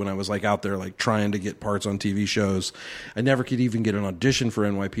NYPD Blue when I was like out there like trying to get parts on TV shows. I never could even get an audition for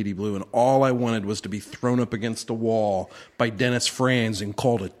NYPD Blue, and all I wanted was to be thrown up against a wall by Dennis Franz and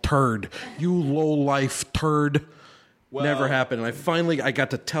called a turd. You low-life turd. Well, never happened. And I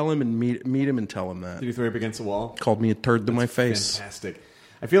got to tell him and meet him and tell him that. Did you throw up against the wall? Called me a turd to my face. Fantastic.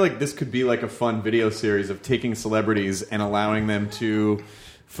 I feel like this could be like a fun video series of taking celebrities and allowing them to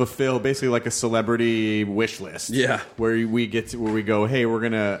fulfill basically like a celebrity wish list. Yeah. Where we go, hey, we're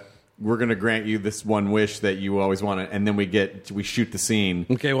gonna grant you this one wish that you always wanted, and then we shoot the scene.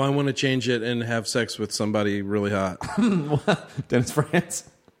 Okay, well I want to change it and have sex with somebody really hot. Dennis Franz.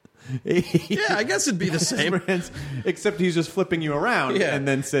 Yeah, I guess it'd be the same. Franz, except he's just flipping you around and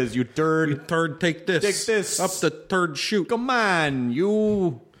then says, you turd. You turd, take this. Take this. Up the turd chute. Come on,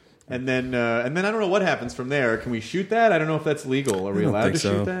 you. And then I don't know what happens from there. Can we shoot that? I don't know if that's legal. Are we allowed to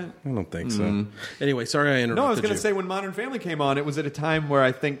shoot that? I don't think so. Anyway, sorry I interrupted you. No, I was going to say when Modern Family came on, it was at a time where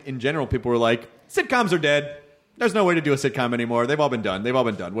I think in general people were like, sitcoms are dead. There's no way to do a sitcom anymore. They've all been done.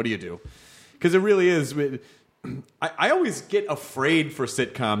 What do you do? Because it really is. I always get afraid for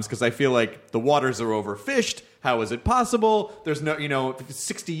sitcoms because I feel like the waters are overfished. How is it possible? There's no,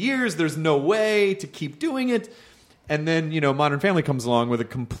 60 years, there's no way to keep doing it. And then, Modern Family comes along with a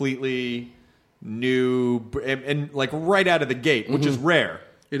completely new, and like right out of the gate, which is rare.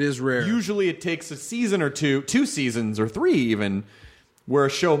 It is rare. Usually it takes a season or two seasons or three even, where a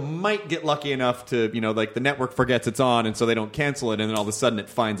show might get lucky enough to, like the network forgets it's on and so they don't cancel it, and then all of a sudden it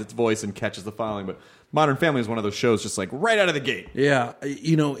finds its voice and catches the following. But Modern Family is one of those shows just like right out of the gate. Yeah,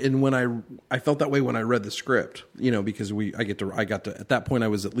 and when I felt that way when I read the script, because I got to at that point I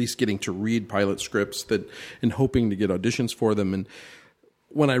was at least getting to read pilot scripts and hoping to get auditions for them. And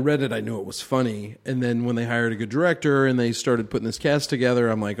when I read it, I knew it was funny. And then when they hired a good director and they started putting this cast together,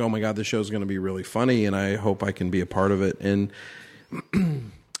 I'm like, oh my God, this show's going to be really funny, and I hope I can be a part of it. And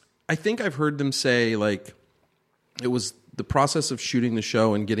I think I've heard them say like it was the process of shooting the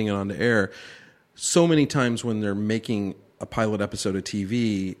show and getting it onto air. So many times when they're making a pilot episode of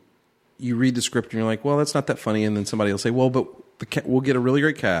TV, you read the script and you're like, well, that's not that funny. And then somebody will say, well, but we'll get a really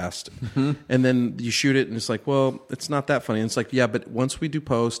great cast. And then you shoot it and it's like, well, it's not that funny. And it's like, yeah, but once we do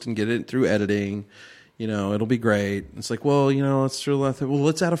post and get it through editing, It'll be great. It's like, well,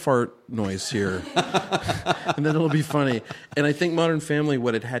 let's add a fart noise here. And then it'll be funny. And I think Modern Family,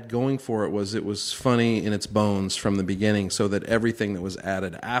 what it had going for it was funny in its bones from the beginning, so that everything that was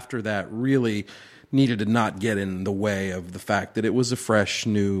added after that really needed to not get in the way of the fact that it was a fresh,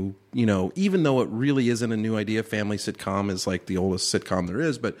 new, even though it really isn't a new idea. Family sitcom is like the oldest sitcom there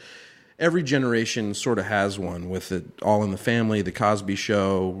is, but every generation sort of has one, with it All in the Family, The Cosby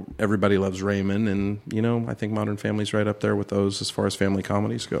Show, Everybody Loves Raymond, and, I think Modern Family's right up there with those as far as family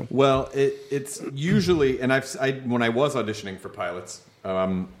comedies go. Well, it's usually, and when I was auditioning for pilots,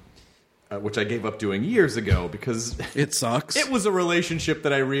 which I gave up doing years ago because it sucks. It was a relationship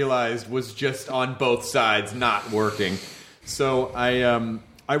that I realized was just on both sides not working. So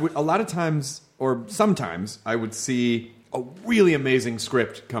I would, a lot of times, or sometimes, I would see a really amazing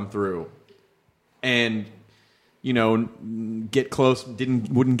script come through, and get close,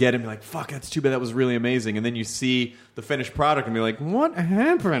 wouldn't get it, and be like, fuck, that's too bad, that was really amazing. And then you see the finished product and be like, what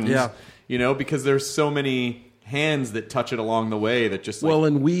happened? Yeah. Because there's so many hands that touch it along the way that just well,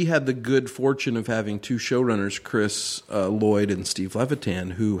 and we had the good fortune of having two showrunners, Chris Lloyd and Steve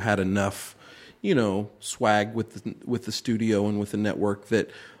Levitan, who had enough swag with the studio and with the network that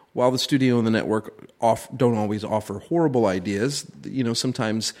while the studio and the network don't always offer horrible ideas,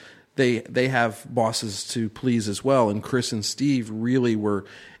 sometimes they have bosses to please as well. And Chris and Steve really were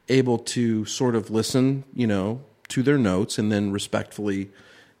able to sort of listen, to their notes and then respectfully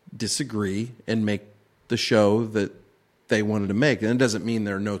disagree and make the show that they wanted to make. And it doesn't mean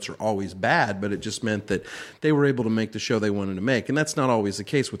their notes are always bad, but it just meant that they were able to make the show they wanted to make. And that's not always the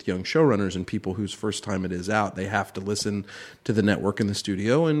case with young showrunners and people whose first time it is out. They have to listen to the network and the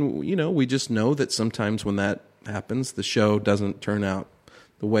studio. And, we just know that sometimes when that happens, the show doesn't turn out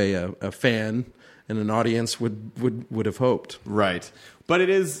the way a fan and an audience would have hoped. Right. But it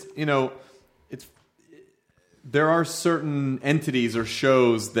is, there are certain entities or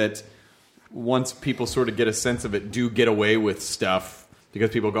shows that once people sort of get a sense of it, do get away with stuff because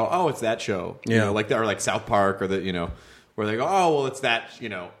people go, oh, it's that show. Yeah. Like South Park or where they go, oh, well, it's that,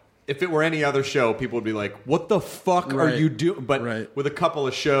 If it were any other show, people would be like, what the fuck are you doing? But with a couple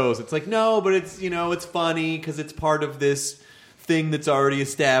of shows, it's like, no, but it's, it's funny because it's part of this thing that's already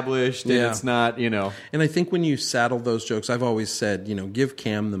established and it's not, And I think when you saddle those jokes, I've always said, give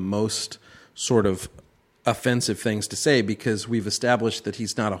Cam the most sort of offensive things to say because we've established that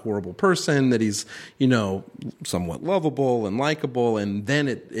he's not a horrible person, that he's, somewhat lovable and likable, and then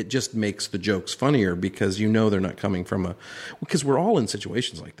it just makes the jokes funnier because they're not coming from because we're all in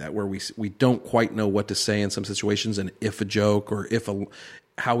situations like that where we don't quite know what to say in some situations, and if a joke or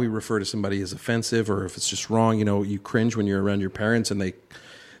how we refer to somebody is offensive or if it's just wrong, you cringe when you're around your parents and they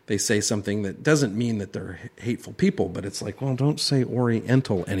say something that doesn't mean that they're hateful people, but it's like, well, don't say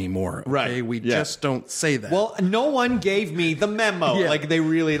Oriental anymore. Okay? Right. We just don't say that. Well, no one gave me the memo. Yeah. Like they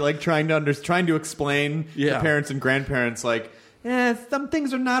really trying to explain to parents and grandparents some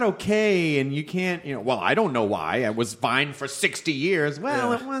things are not okay and you can't, well, I don't know why. I was fine for 60 years.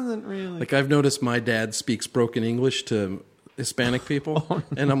 Well, it wasn't really. Like I've noticed my dad speaks broken English to Hispanic people. Oh, no.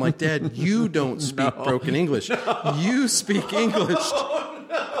 And I'm like, Dad, you don't speak broken English. No. You speak English. Oh,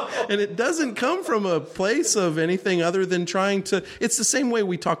 no. And it doesn't come from a place of anything other than trying to... It's the same way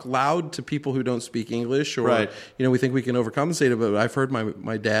we talk loud to people who don't speak English or, we think we can overcompensate it. But I've heard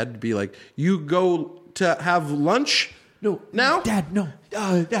my dad be like, you go to have lunch now? Dad, no.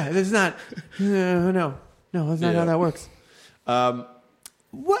 That's not... No, that's not how that works.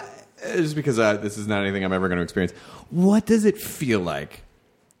 What... Just because this is not anything I'm ever going to experience. What does it feel like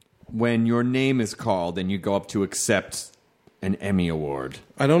when your name is called and you go up to accept an Emmy Award?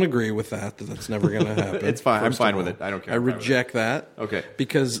 I don't agree with that. That's never going to happen. It's fine. I'm fine with it. I don't care. I reject that. Okay.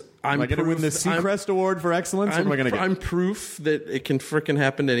 Because am I going to win the Seacrest Award for excellence? What am I going to get? I'm proof that it can frickin'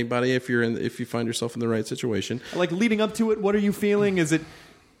 happen to anybody if you find yourself in the right situation. Like leading up to it, what are you feeling? Is it...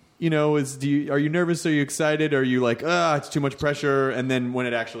 are you nervous? Are you excited? Are you like, it's too much pressure? And then when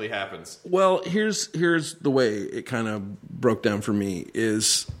it actually happens? Well, here's the way it kind of broke down for me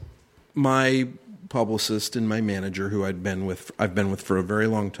is my publicist and my manager, who I've been with for a very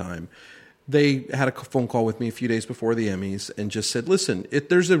long time. They had a phone call with me a few days before the Emmys and just said, listen,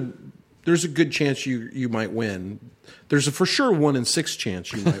 there's a good chance you might win. There's a for sure 1 in 6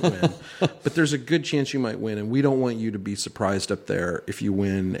 chance you might win, but there's a good chance you might win, and we don't want you to be surprised up there if you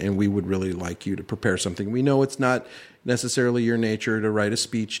win, and we would really like you to prepare something. We know it's not necessarily your nature to write a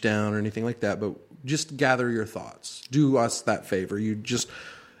speech down or anything like that, but just gather your thoughts. Do us that favor. You just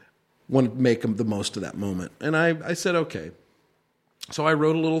want to make the most of that moment. And I said, okay. So I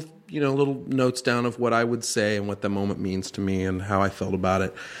wrote a little notes down of what I would say and what the moment means to me and how I felt about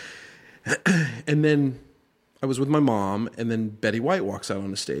it. And then I was with my mom, and then Betty White walks out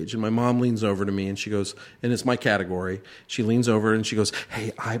on the stage, and my mom leans over to me, and she goes, and it's my category. She leans over and she goes,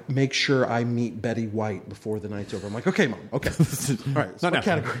 "Hey, I make sure I meet Betty White before the night's over." I'm like, "Okay, Mom, okay, all right, it's not my now.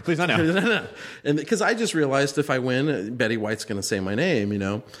 category, Please, not now." No. And because I just realized if I win, Betty White's going to say my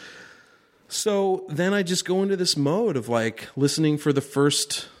name, So then I just go into this mode of like listening for the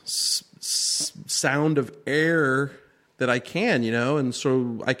first sound of air that I can, and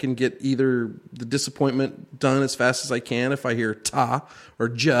so I can get either the disappointment done as fast as I can if I hear ta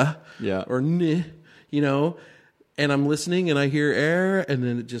or ja or n, and I'm listening and I hear air, and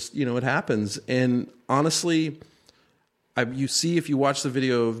then it just, it happens. And honestly, you see, if you watch the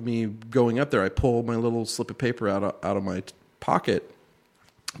video of me going up there, I pull my little slip of paper out of my pocket,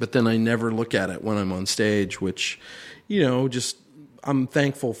 but then I never look at it when I'm on stage, which, just I'm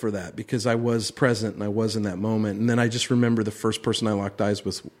thankful for that because I was present and I was in that moment. And then I just remember the first person I locked eyes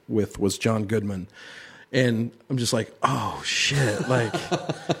with was John Goodman. And I'm just like, oh shit. Like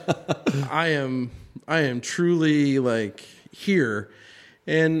I am truly like here.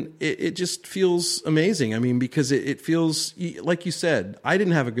 And it just feels amazing. I mean, because it feels like you said, I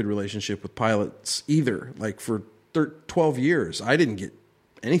didn't have a good relationship with pilots either. Like for 12 years, I didn't get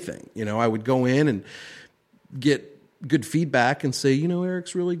anything. I would go in and get good feedback and say,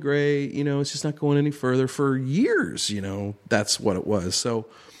 Eric's really great. It's just not going any further for years. That's what it was. So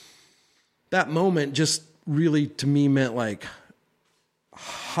that moment just really to me meant like,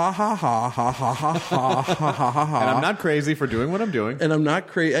 ha ha ha ha ha ha ha ha ha ha. And I'm not crazy for doing what I'm doing. And I'm not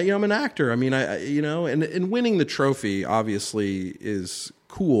crazy. I'm an actor. I mean, and winning the trophy obviously is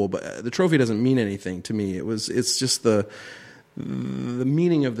cool, but the trophy doesn't mean anything to me. It's just the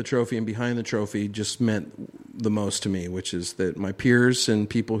meaning of the trophy and behind the trophy just meant the most to me, which is that my peers and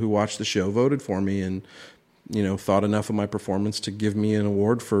people who watched the show voted for me and, thought enough of my performance to give me an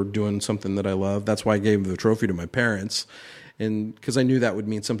award for doing something that I love. That's why I gave the trophy to my parents, and because I knew that would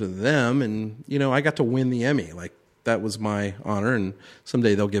mean something to them. And, I got to win the Emmy. Like, that was my honor, and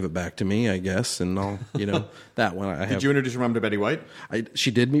someday they'll give it back to me, I guess, and I'll, that one. Did you introduce your mom to Betty White? She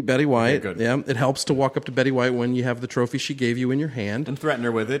did meet Betty White. Okay, good. Yeah, it helps to walk up to Betty White when you have the trophy she gave you in your hand. And threaten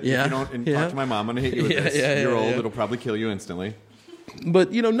her with it. Yeah. If you don't talk to my mom, I'm going to hit you with this. You're old, it'll probably kill you instantly.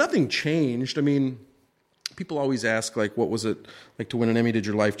 But, nothing changed. I mean, people always ask, like, what was it like to win an Emmy? Did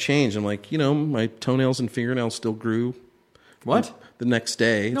your life change? I'm like, my toenails and fingernails still grew. What? The next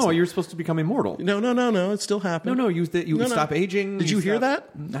day. No, you're supposed to become immortal. No. It still happened. No. You stop aging. Did you hear that?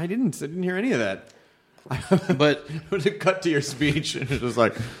 I didn't hear any of that. But to cut to your speech, and it was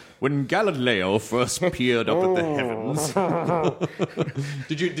like, when Galileo first peered up at the heavens.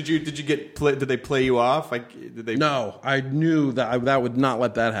 Did you get? Did they play you off? No, I knew that that would not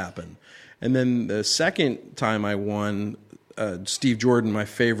let that happen. And then the second time I won, Steve Jordan, my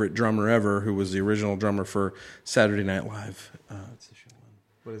favorite drummer ever, who was the original drummer for Saturday Night Live.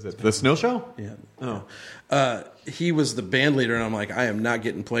 What is it? The Snow Show? Yeah. Oh. He was the band leader, and I'm like, I am not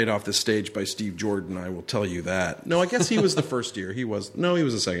getting played off the stage by Steve Jordan. I will tell you that. No, I guess he was the first year. He was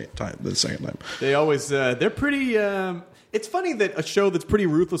the second time. They always they're pretty. It's funny that a show that's pretty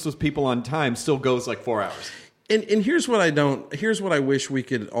ruthless with people on time still goes like 4 hours. And here's what I wish we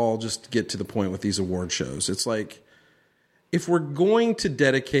could all just get to the point with these award shows. It's like, if we're going to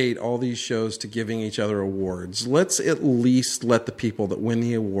dedicate all these shows to giving each other awards, let's at least let the people that win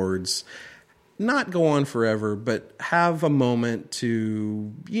the awards not go on forever, but have a moment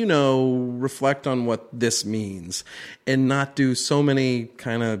to, reflect on what this means and not do so many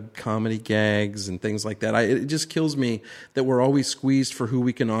kind of comedy gags and things like that. It just kills me that we're always squeezed for who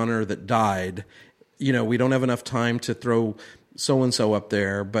we can honor that died. We don't have enough time to throw so-and-so up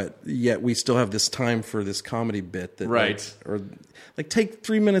there, but yet we still have this time for this comedy bit that, right? Or take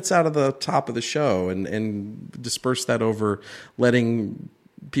 3 minutes out of the top of the show and disperse that over letting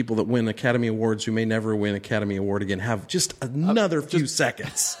people that win Academy Awards who may never win Academy Award again have just another few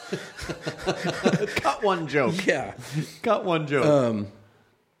seconds. Cut one joke. Yeah. Cut one joke.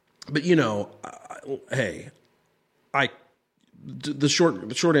 But hey, the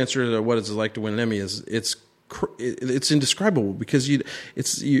short answer to what it's like to win an Emmy is it's indescribable because it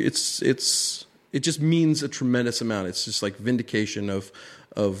just means a tremendous amount. It's just like vindication of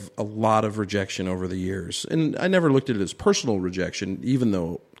a lot of rejection over the years. And I never looked at it as personal rejection, even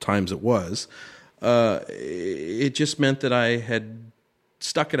though times it was. It just meant that I had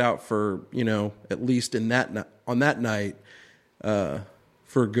stuck it out for, at least on that night,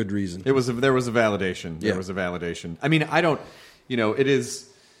 for a good reason. There was a validation. Yeah. There was a validation. I mean, I don't, it is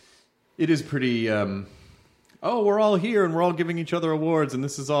pretty, we're all here and we're all giving each other awards and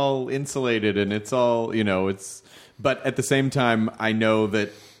this is all insulated and it's all, but at the same time, I know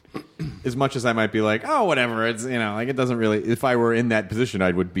that as much as I might be like, oh, whatever, it's, like it doesn't really, if I were in that position,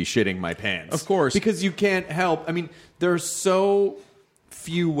 I would be shitting my pants. Of course. Because you can't help. I mean, there are so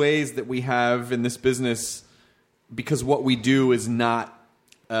few ways that we have in this business, because what we do is not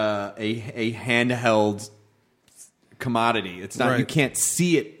a handheld commodity. It's not, You can't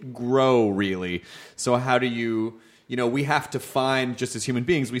see it grow, really. So how do you, we have to find, just as human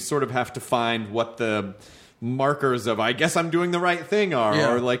beings, we sort of have to find what the markers of, I guess I'm doing the right thing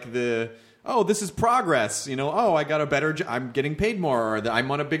are, or like this is progress, I got a better I'm getting paid more, or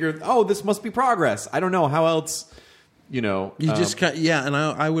I'm on a bigger, this must be progress. I don't know how else, You just can't, and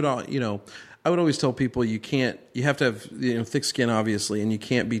I would, I would always tell people you have to have, thick skin, obviously, and you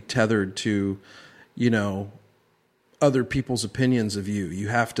can't be tethered to, other people's opinions of you. You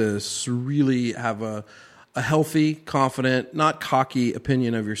have to really have a healthy, confident, not cocky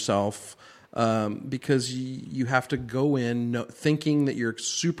opinion of yourself, because you have to go in thinking that you're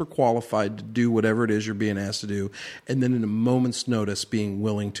super qualified to do whatever it is you're being asked to do, and then in a moment's notice being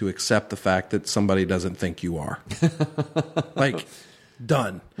willing to accept the fact that somebody doesn't think you are. Like,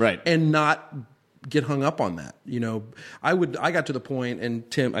 done. Right. And not get hung up on that. I got to the point, and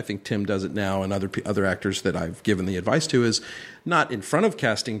I think Tim does it now, and other actors that I've given the advice to, is not in front of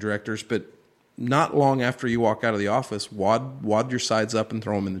casting directors, but not long after you walk out of the office, wad your sides up and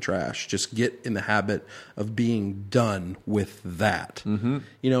throw them in the trash. Just get in the habit of being done with that.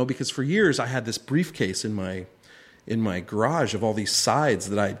 Mm-hmm. Because for years I had this briefcase in my garage of all these sides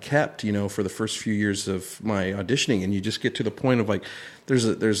that I had kept, for the first few years of my auditioning, and you just get to the point of like,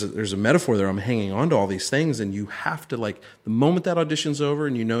 there's a metaphor there. I'm hanging on to all these things, and you have to, like, the moment that audition's over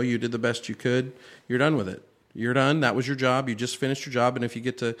and you did the best you could, you're done with it. You're done. That was your job. You just finished your job. And if you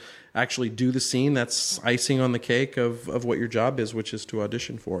get to actually do the scene, that's icing on the cake of what your job is, which is to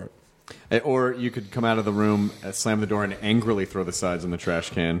audition for it. Or you could come out of the room, slam the door, and angrily throw the sides in the trash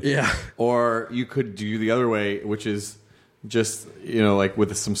can. Yeah. Or you could do the other way, which is just, like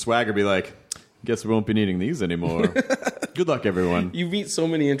with some swagger, be like, guess we won't be needing these anymore. Good luck, everyone. You meet so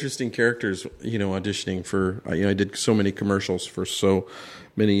many interesting characters, auditioning for, I did so many commercials for so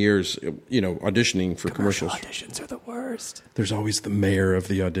many years, auditioning for commercials. Auditions are the worst. There's always the mayor of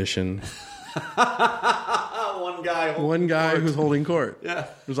the audition. One guy who's holding court. Yeah.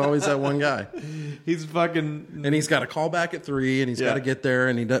 There's always that one guy. He's fucking... And he's got a call back at 3, and he's got to get there,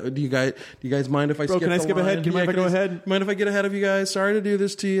 and do you guys mind if I skip the line? Can I skip ahead? Can I go ahead? Mind if I get ahead of you guys? Sorry to do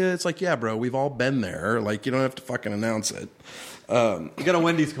this to you. It's like, yeah, bro, we've all been there. Like, you don't have to fucking announce it. You got a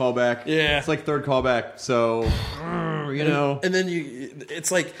Wendy's callback. Yeah. It's like third callback, so, And then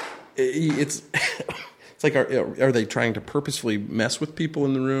it's like... It's like, are they trying to purposefully mess with people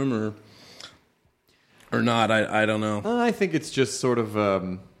in the room, or not? I don't know. I think it's just sort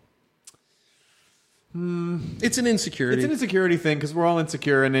of... it's an insecurity. It's an insecurity thing, because we're all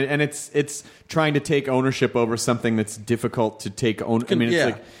insecure, and it's trying to take ownership over something that's difficult to take ownership. I mean, it's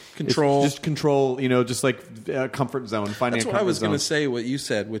like control. It's just control. Just like comfort zone. Finding that's a what comfort I was zone. going to say. What you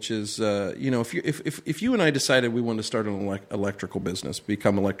said, which is, if you and I decided we wanted to start an electrical business,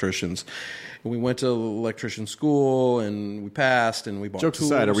 become electricians, and we went to electrician school and we passed and we bought Jokes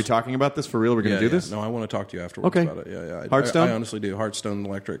tools. aside, are we talking about this for real? We're going to do this? No, I want to talk to you afterwards Okay. about it. Yeah. Hearthstone? I honestly do. Hearthstone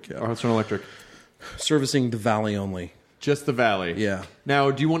Electric. Yeah. Hearthstone Electric. Servicing the Valley only. Just the Valley. Yeah.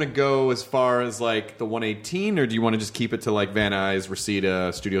 Now, do you want to go as far as like the 118, or do you want to just keep it to like Van Nuys,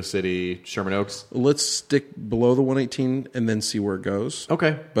 Reseda, Studio City, Sherman Oaks? Let's stick below the 118 and then see where it goes.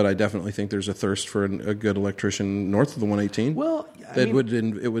 Okay. But I definitely think there's a thirst for a good electrician north of the 118. Well, it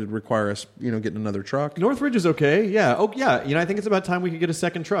would require us, getting another truck. Northridge is okay. Yeah. Oh, yeah. I think it's about time we could get a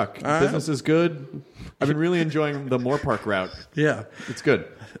second truck. Business is good. I've been really enjoying the Moore Park route. Yeah. It's good.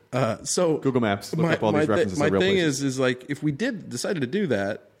 So Google Maps, look up all these references. My thing places. is like, if we decided to do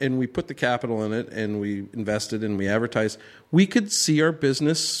that and we put the capital in it and we invested and we advertised, we could see our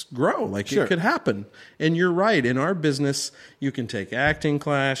business grow. Like, sure. It could happen. And you're right. In our business, you can take acting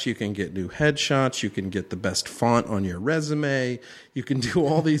class, you can get new headshots, you can get the best font on your resume, you can do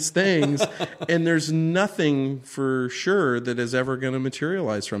all these things, and there's nothing for sure that is ever going to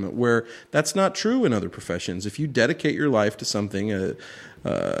materialize from it, where that's not true in other professions. If you dedicate your life to something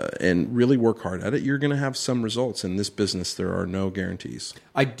and really work hard at it, you're going to have some results. In this business, there are no guarantees.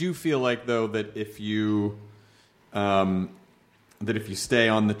 I do feel like, though, that if you stay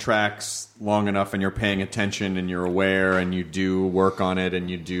on the tracks long enough and you're paying attention and you're aware and you do work on it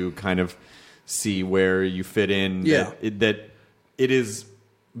and you do kind of see where you fit in, that it is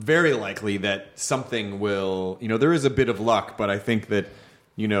very likely that something will, there is a bit of luck, but I think that,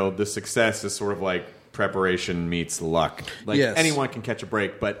 the success is sort of like preparation meets luck. Like, yes. Anyone can catch a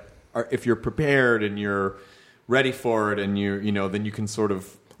break, but if you're prepared and you're ready for it and then you can sort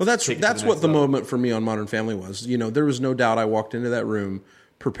of Well, that's what the moment for me on Modern Family was. You know, there was no doubt I walked into that room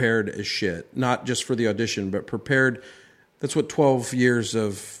prepared as shit, not just for the audition, but prepared. That's what 12 years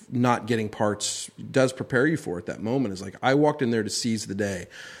of not getting parts does prepare you for at that moment. Is like I walked in there to seize the day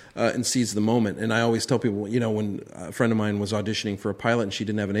and seize the moment. And I always tell people, you know, when a friend of mine was auditioning for a pilot and she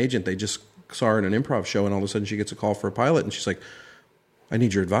didn't have an agent, they just saw her in an improv show and all of a sudden she gets a call for a pilot and she's like, I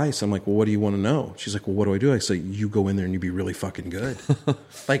need your advice. I'm like, well, what do you want to know? She's like, well, what do I do? I say, you go in there and you be really fucking good.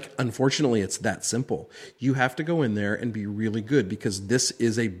 Like, unfortunately, it's that simple. You have to go in there and be really good because this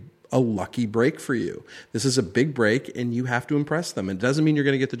is a lucky break for you. This is a big break and you have to impress them. It doesn't mean you're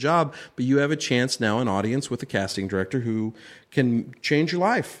going to get the job, but you have a chance now, an audience with a casting director who can change your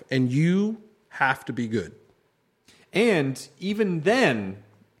life and you have to be good. And even then,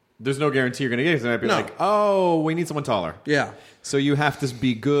 there's no guarantee you're going to get it. They might be like, oh, we need someone taller. Yeah. So you have to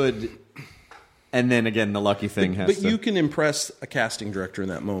be good. And then again, the lucky thing has to... But you can impress a casting director in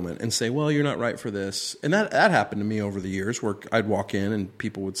that moment and say, well, you're not right for this. And that happened to me over the years where I'd walk in and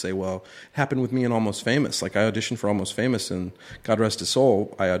people would say, well, it happened with me in Almost Famous. Like I auditioned for Almost Famous and God rest his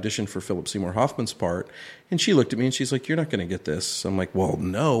soul, I auditioned for Philip Seymour Hoffman's part. And she looked at me and she's like, you're not going to get this. I'm like, well,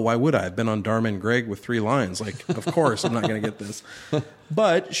 no, why would I? I've been on Dharma and Greg with 3 lines. Like, of course I'm not going to get this.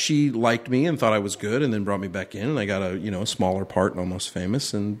 But she liked me and thought I was good and then brought me back in and I got a smaller part in Almost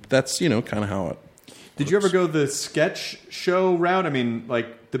Famous. And that's, kind of how it Did you ever go the sketch show route? I mean,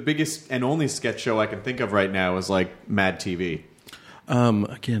 like the biggest and only sketch show I can think of right now is like Mad TV.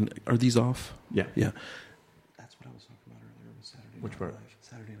 Again, are these off? Yeah. Yeah. That's what I was talking about earlier with Saturday Night Which part? Live.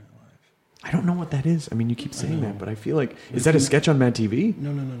 Saturday Night Live. I don't know what that is. I mean, you keep saying that, but I feel like... Is that a sketch on Mad TV?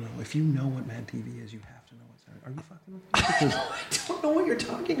 No. If you know what Mad TV is, you have to know what Saturday... Are you fucking with me? I don't know what you're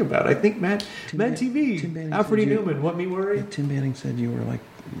talking about. I think Mad TV, Alfred E. Newman, What Me Worry? Yeah, Tim Banning said you were like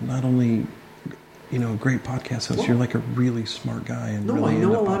not only... a great podcast host. You're like a really smart guy and really I know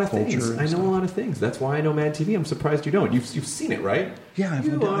into a lot pop of things. culture I know a lot of things. That's why I know Mad TV. I'm surprised you don't. You've seen it, right? Yeah, I've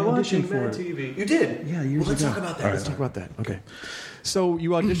auditioned for Mad it. TV. You did? Yeah, years let's ago. talk about that. All Let's right, talk about that. Okay. So you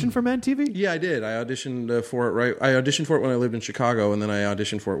auditioned for Mad TV? Yeah, I did. I auditioned for it. Right, I auditioned for it when I lived in Chicago, and then I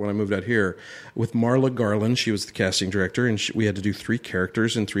auditioned for it when I moved out here with Marla Garland. She was the casting director, and we had to do 3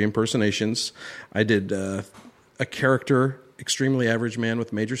 characters and 3 impersonations. I did a character. Extremely average man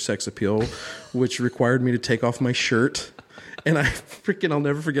with major sex appeal, which required me to take off my shirt. And I'll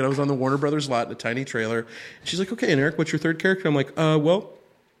never forget, I was on the Warner Brothers lot in a tiny trailer. She's like, okay, and Eric, what's your 3rd character? I'm like, well,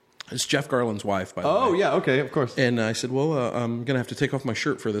 it's Jeff Garland's wife, by the way. Oh, yeah, okay, of course. And I said, well, I'm going to have to take off my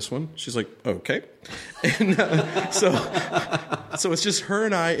shirt for this one. She's like, okay. And so it's just her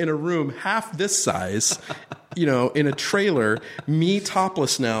and I in a room half this size, in a trailer, me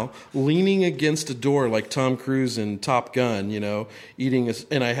topless now, leaning against a door like Tom Cruise in Top Gun, eating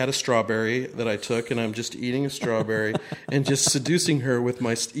and I had a strawberry that I took, and I'm just eating a strawberry and just seducing her with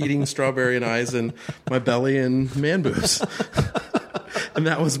my eating strawberry and eyes and my belly and man boobs. And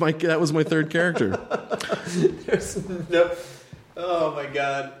that was my 3rd character. Oh my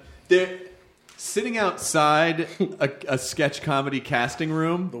God. Sitting outside a sketch comedy casting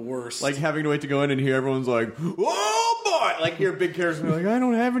room. The worst. Like having to wait to go in and hear everyone's like, oh boy! Like hear big characters be like, I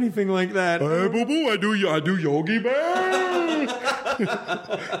don't have anything like that. Hey, boo-boo, I do Yogi Bear.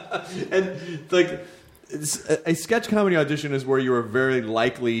 And like a sketch comedy audition is where you are very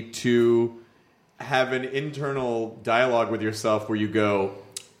likely to have an internal dialogue with yourself where you go,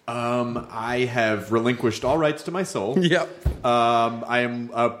 I have relinquished all rights to my soul. Yep. I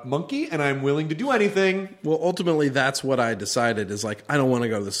am a monkey and I'm willing to do anything. Well, ultimately, that's what I decided is like, I don't want to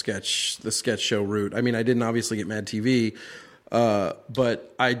go to the sketch show route. I mean, I didn't obviously get Mad TV,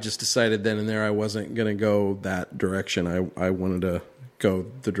 but I just decided then and there I wasn't going to go that direction. I wanted to go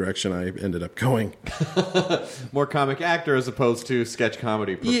the direction I ended up going. More comic actor as opposed to sketch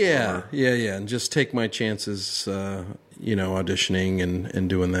comedy performer. Yeah. And just take my chances, auditioning and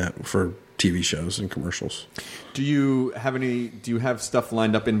doing that for TV shows and commercials. Do you have stuff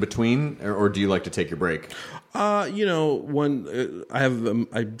lined up in between, or do you like to take your break? I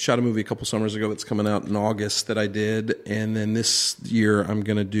shot a movie a couple summers ago that's coming out in August that I did, and then this year I'm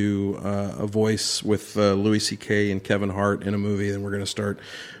going to do a voice with Louis C.K. and Kevin Hart in a movie, and we're going to start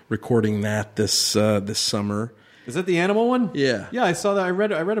recording that this summer. Is that the animal one? Yeah. Yeah, I saw that. I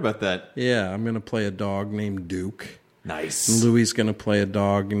read about that. Yeah, I'm going to play a dog named Duke. Nice. And Louis is going to play a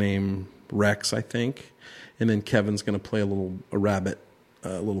dog named Rex, I think, and then Kevin's going to play a rabbit,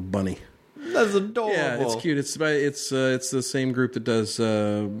 a little bunny. That's adorable. Yeah, it's cute. It's the same group that does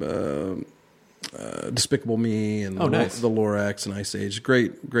Despicable Me and nice. the Lorax and Ice Age.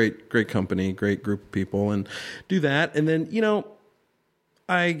 Great company, great group of people, and do that. And then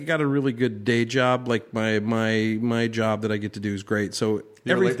I got a really good day job. Like my job that I get to do is great. So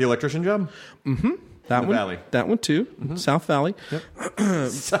the electrician job? Mm-hmm. That one, Valley. That one too. Mm-hmm. South Valley. Yep.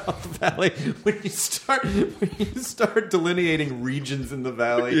 South Valley. When you start delineating regions in the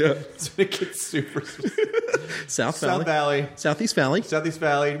valley, that's when it gets super. South Valley. Southeast Valley. Southeast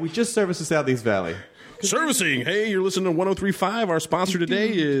Valley. We just service the Southeast Valley. Servicing. Hey, you're listening to 103.5. Our sponsor today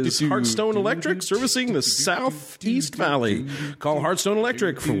is Hearthstone Electric, servicing the Southeast Valley. Call Hearthstone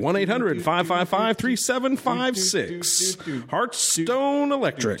Electric for 1-800-555-3756. Hearthstone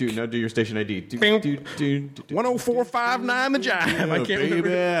Electric. Now do your station ID. 10459 The Jive. I can't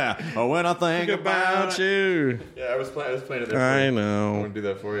remember. Oh, when I think about you. Yeah, I was playing it there for I you. know. I want to do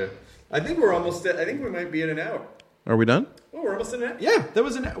that for you. I think we're almost. I think we might be in an hour. Are we done? Oh, we're almost in an hour.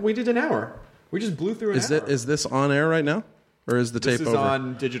 Yeah, we did an hour. We just blew through an hour. Is this on air right now? Or is the tape over? This is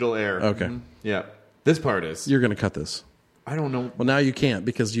on digital air. Okay. Mm-hmm. Yeah. This part is. You're going to cut this. I don't know. Well, now you can't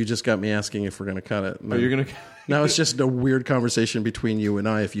because you just got me asking if we're going to cut it. You're going to... Now it's just a weird conversation between you and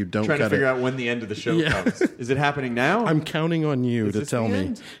I if you don't cut it. Trying to figure out when the end of the show comes. Is it happening now? I'm counting on you to tell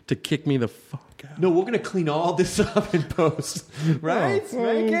me. To kick me the fuck out. No, we're going to clean all this up in post. Right? Oh,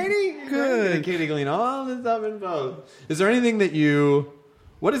 right, Katie? Good. Katie, clean all this up in post. Is there anything that you...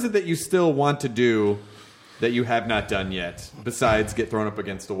 What is it that you still want to do that you have not done yet, besides get thrown up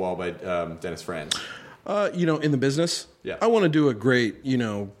against the wall by Dennis Franz? In the business, I want to do a great,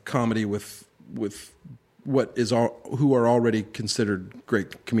 comedy with who are already considered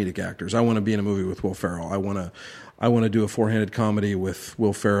great comedic actors. I want to be in a movie with Will Ferrell. I want to do a four-handed comedy with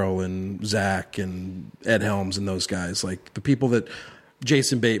Will Ferrell and Zach and Ed Helms and those guys, like the people that.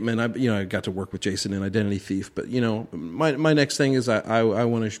 Jason Bateman, I got to work with Jason in Identity Thief, but my next thing is I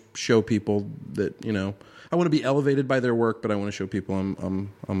want to show people that I want to be elevated by their work, but I want to show people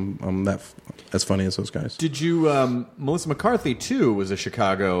I'm that as funny as those guys. Did you Melissa McCarthy too was a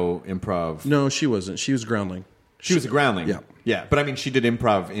Chicago improv? No, she wasn't. She was Groundling. She was a Groundling. Yeah, but I mean, she did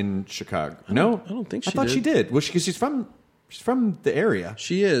improv in Chicago. No, I don't think she. I thought did. she did. Well, because she's from the area.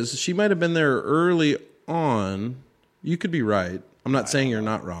 She is. She might have been there early on. You could be right. I'm not saying you're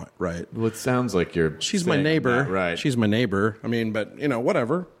not right. Well, it sounds like you're. She's my neighbor. Right. She's my neighbor. I mean, but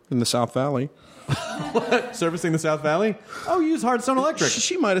whatever. In the South Valley. What? Servicing the South Valley? Oh, you use Hearthstone Electric.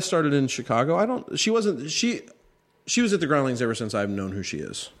 She might have started in Chicago. She wasn't. She was at the Groundlings ever since I've known who she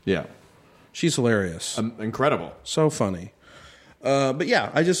is. Yeah. She's hilarious. Incredible. So funny. But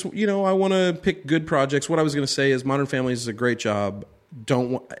yeah, I just I want to pick good projects. What I was going to say is Modern Families is a great job.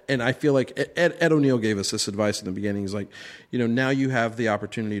 And I feel like Ed O'Neill gave us this advice in the beginning. He's like, now you have the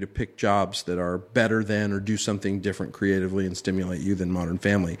opportunity to pick jobs that are better than or do something different creatively and stimulate you than Modern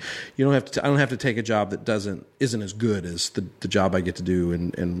Family. You don't have to. I don't have to take a job that isn't as good as the job I get to do,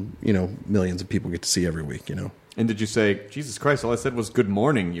 and millions of people get to see every week. And did you say, Jesus Christ, all I said was good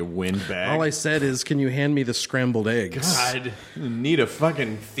morning, you windbag? All I said is, can you hand me the scrambled eggs? God, you need a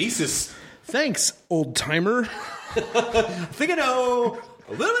fucking thesis. Thanks, old timer. I think I know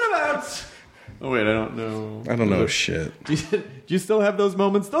a little bit about... Oh, wait, I don't know. I don't know shit. Do you still have those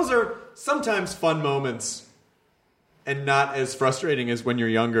moments? Those are sometimes fun moments and not as frustrating as when you're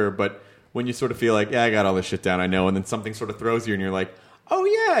younger, but when you sort of feel like, yeah, I got all this shit down, I know, and then something sort of throws you and you're like, oh,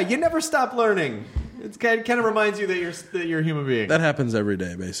 yeah, you never stop learning. It kind of reminds you that you're a human being. That happens every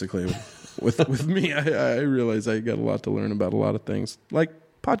day, basically. With me, I realize I got a lot to learn about a lot of things, like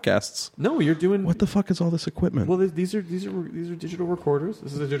podcasts. No, you're doing. What the fuck is all this equipment? Well, these are digital recorders.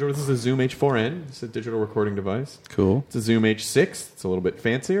 This is a Zoom H4n. It's a digital recording device. Cool. It's a Zoom H6. It's a little bit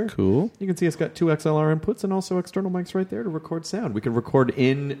fancier. Cool. You can see it's got 2 XLR inputs and also external mics right there to record sound. We can record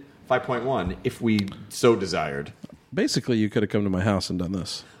in 5.1 if we so desired. Basically, you could have come to my house and done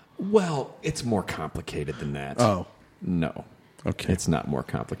this. Well, it's more complicated than that. Oh. No. Okay. It's not more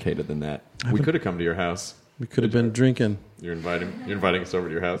complicated than that. We could have come to your house. We could have been drinking. You're inviting us over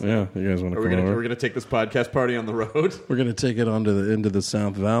to your house. Yeah, you guys want to come over? We're gonna take this podcast party on the road. We're gonna take it into the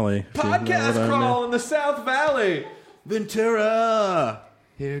South Valley. Podcast crawl in the South Valley. Ventura.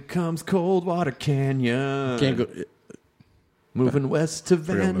 Here comes Coldwater Canyon. Can't go. Moving west to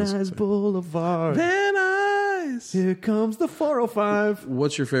Van Nuys Boulevard. Van Nuys. Here comes the 405.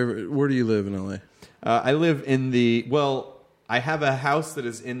 What's your favorite? Where do you live in LA? I live in I have a house that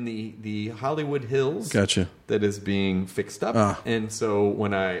is in the Hollywood Hills. Gotcha. That is being fixed up. And so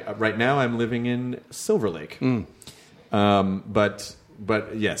right now I'm living in Silver Lake. But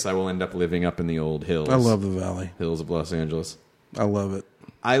yes, I will end up living up in the old hills. I love the valley. Hills of Los Angeles. I love it.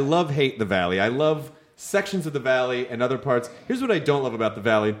 I hate the valley. I love sections of the valley and other parts. Here's what I don't love about the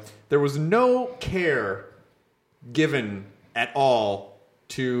valley. There was no care given at all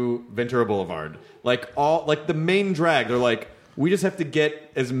to Ventura Boulevard. Like the main drag, they're like, We just have to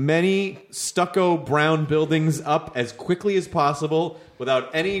get as many stucco brown buildings up as quickly as possible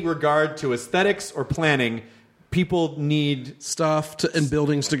without any regard to aesthetics or planning. People need stuff and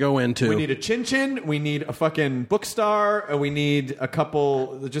buildings to go into. We need a Chin Chin. We need a fucking Bookstar. And we need a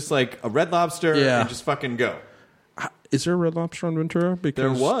couple, just like a Red Lobster. And just fucking go. Is there a Red Lobster on Ventura? Because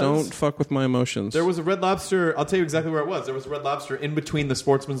there was. Don't fuck with my emotions. There was a Red Lobster. I'll tell you exactly where it was. There was a Red Lobster in between the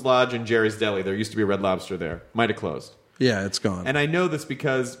Sportsman's Lodge and Jerry's Deli. There used to be a Red Lobster there. Might have closed. Yeah, it's gone. And I know this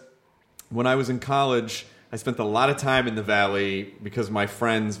because when I was in college, I spent a lot of time in the Valley because my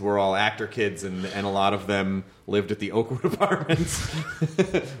friends were all actor kids, and a lot of them lived at the Oakwood Apartments,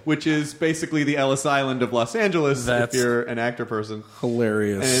 which is basically the Ellis Island of Los Angeles if you're an actor person.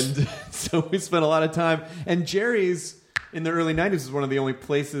 Hilarious. And so we spent a lot of time. And Jerry's in the early 90s was one of the only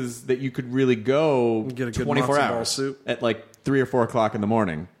places that you could really go get a good 24 matzo hours ball soup at like 3 or 4 o'clock in the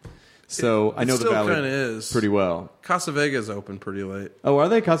morning. So I know the Valley is pretty well. Casa Vega's open pretty late. Oh, are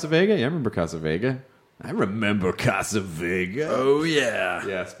they? Casa Vega? Yeah, I remember Casa Vega. I remember Casa Vega. Oh, yeah.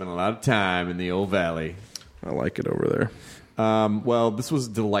 Yeah, I spent a lot of time in the old Valley. I like it over there. Well, this was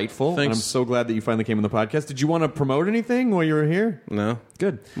delightful. Thanks. And I'm so glad that you finally came on the podcast. Did you want to promote anything while you were here? No.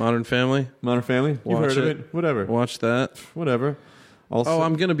 Good. Modern Family. Modern Family? You've heard of it? Whatever. Watch that. Whatever. Also,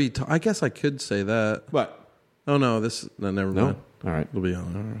 I'm going to be... I guess I could say that. What? Oh, no. No, never mind. All right. We'll be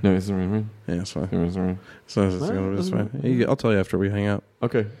on. All right. No, it's right. Yeah, it's fine. It's fine. I'll tell you after we hang out.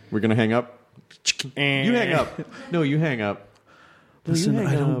 Okay. We're going to hang up? You hang up. No, you hang up. Listen,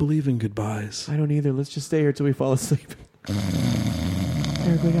 I don't believe in goodbyes. I don't either. Let's just stay here till we fall asleep.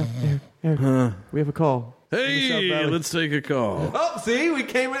 Eric, wake up. Eric. We have a call. Hey, let's take a call. Oh, see? We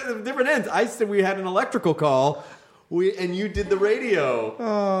came at different ends. I said we had an electrical call, and you did the radio.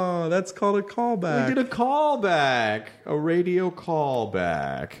 Oh, that's called a callback. We did a callback. A radio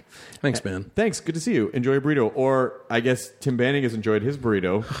callback. Thanks, man. Thanks. Good to see you. Enjoy your burrito. Or I guess Tim Banning has enjoyed his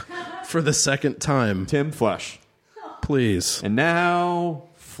burrito. For the second time. Tim, flush. Please. And now,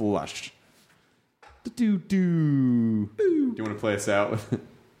 flush. Do you want to play us out?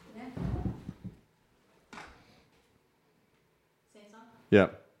 Yeah.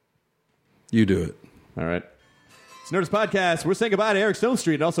 You do it. All right. It's Nerdist Podcast. We're saying goodbye to Eric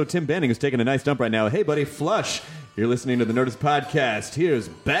Stonestreet and also Tim Banning, who's taking a nice dump right now. Hey, buddy, flush. You're listening to the Nerdist Podcast. Here's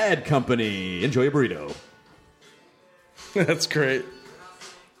Bad Company. Enjoy your burrito. That's great.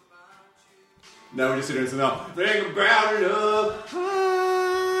 Now we just sit here and say, no. Think about it up.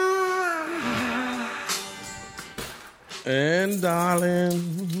 And darling.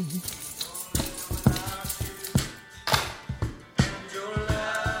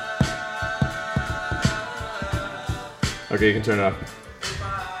 Okay, you can turn it off.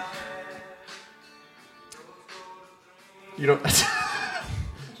 You don't...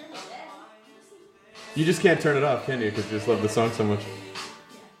 You just can't turn it off, can you? Because you just love the song so much.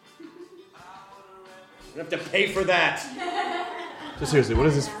 You have to pay for that. So seriously, what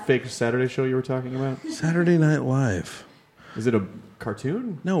is this fake Saturday show you were talking about? Saturday Night Live. Is it a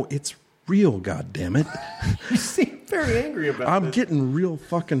cartoon? No, it's real, goddammit. You seem very angry about I'm this. getting real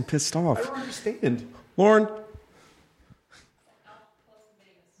fucking pissed off. I don't understand. Lauren.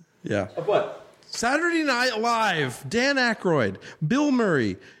 Yeah. Of what? Saturday Night Live. Dan Aykroyd. Bill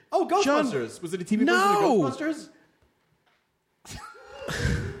Murray. Oh, Ghostbusters. Was it a TV version No. of Ghostbusters?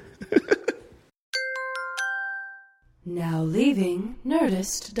 Now leaving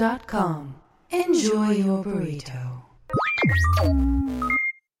Nerdist.com. Enjoy your burrito.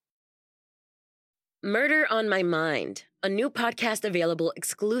 Murder on My Mind, a new podcast available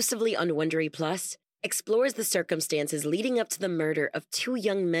exclusively on Wondery Plus, explores the circumstances leading up to the murder of two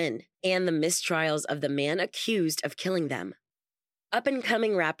young men and the mistrials of the man accused of killing them.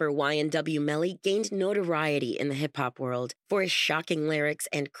 Up-and-coming rapper YNW Melly gained notoriety in the hip-hop world for his shocking lyrics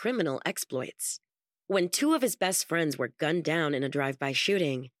and criminal exploits. When two of his best friends were gunned down in a drive-by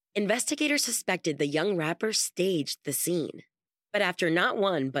shooting, investigators suspected the young rapper staged the scene. But after not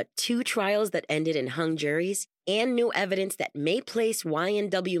one but two trials that ended in hung juries and new evidence that may place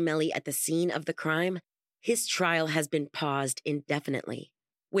YNW Melly at the scene of the crime, his trial has been paused indefinitely.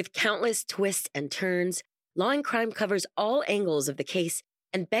 With countless twists and turns, Law and Crime covers all angles of the case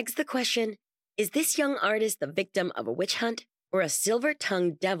and begs the question, is this young artist the victim of a witch hunt or a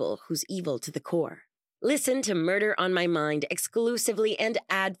silver-tongued devil who's evil to the core? Listen to Murder on My Mind exclusively and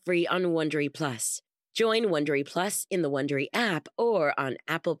ad-free on Wondery Plus. Join Wondery Plus in the Wondery app or on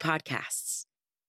Apple Podcasts.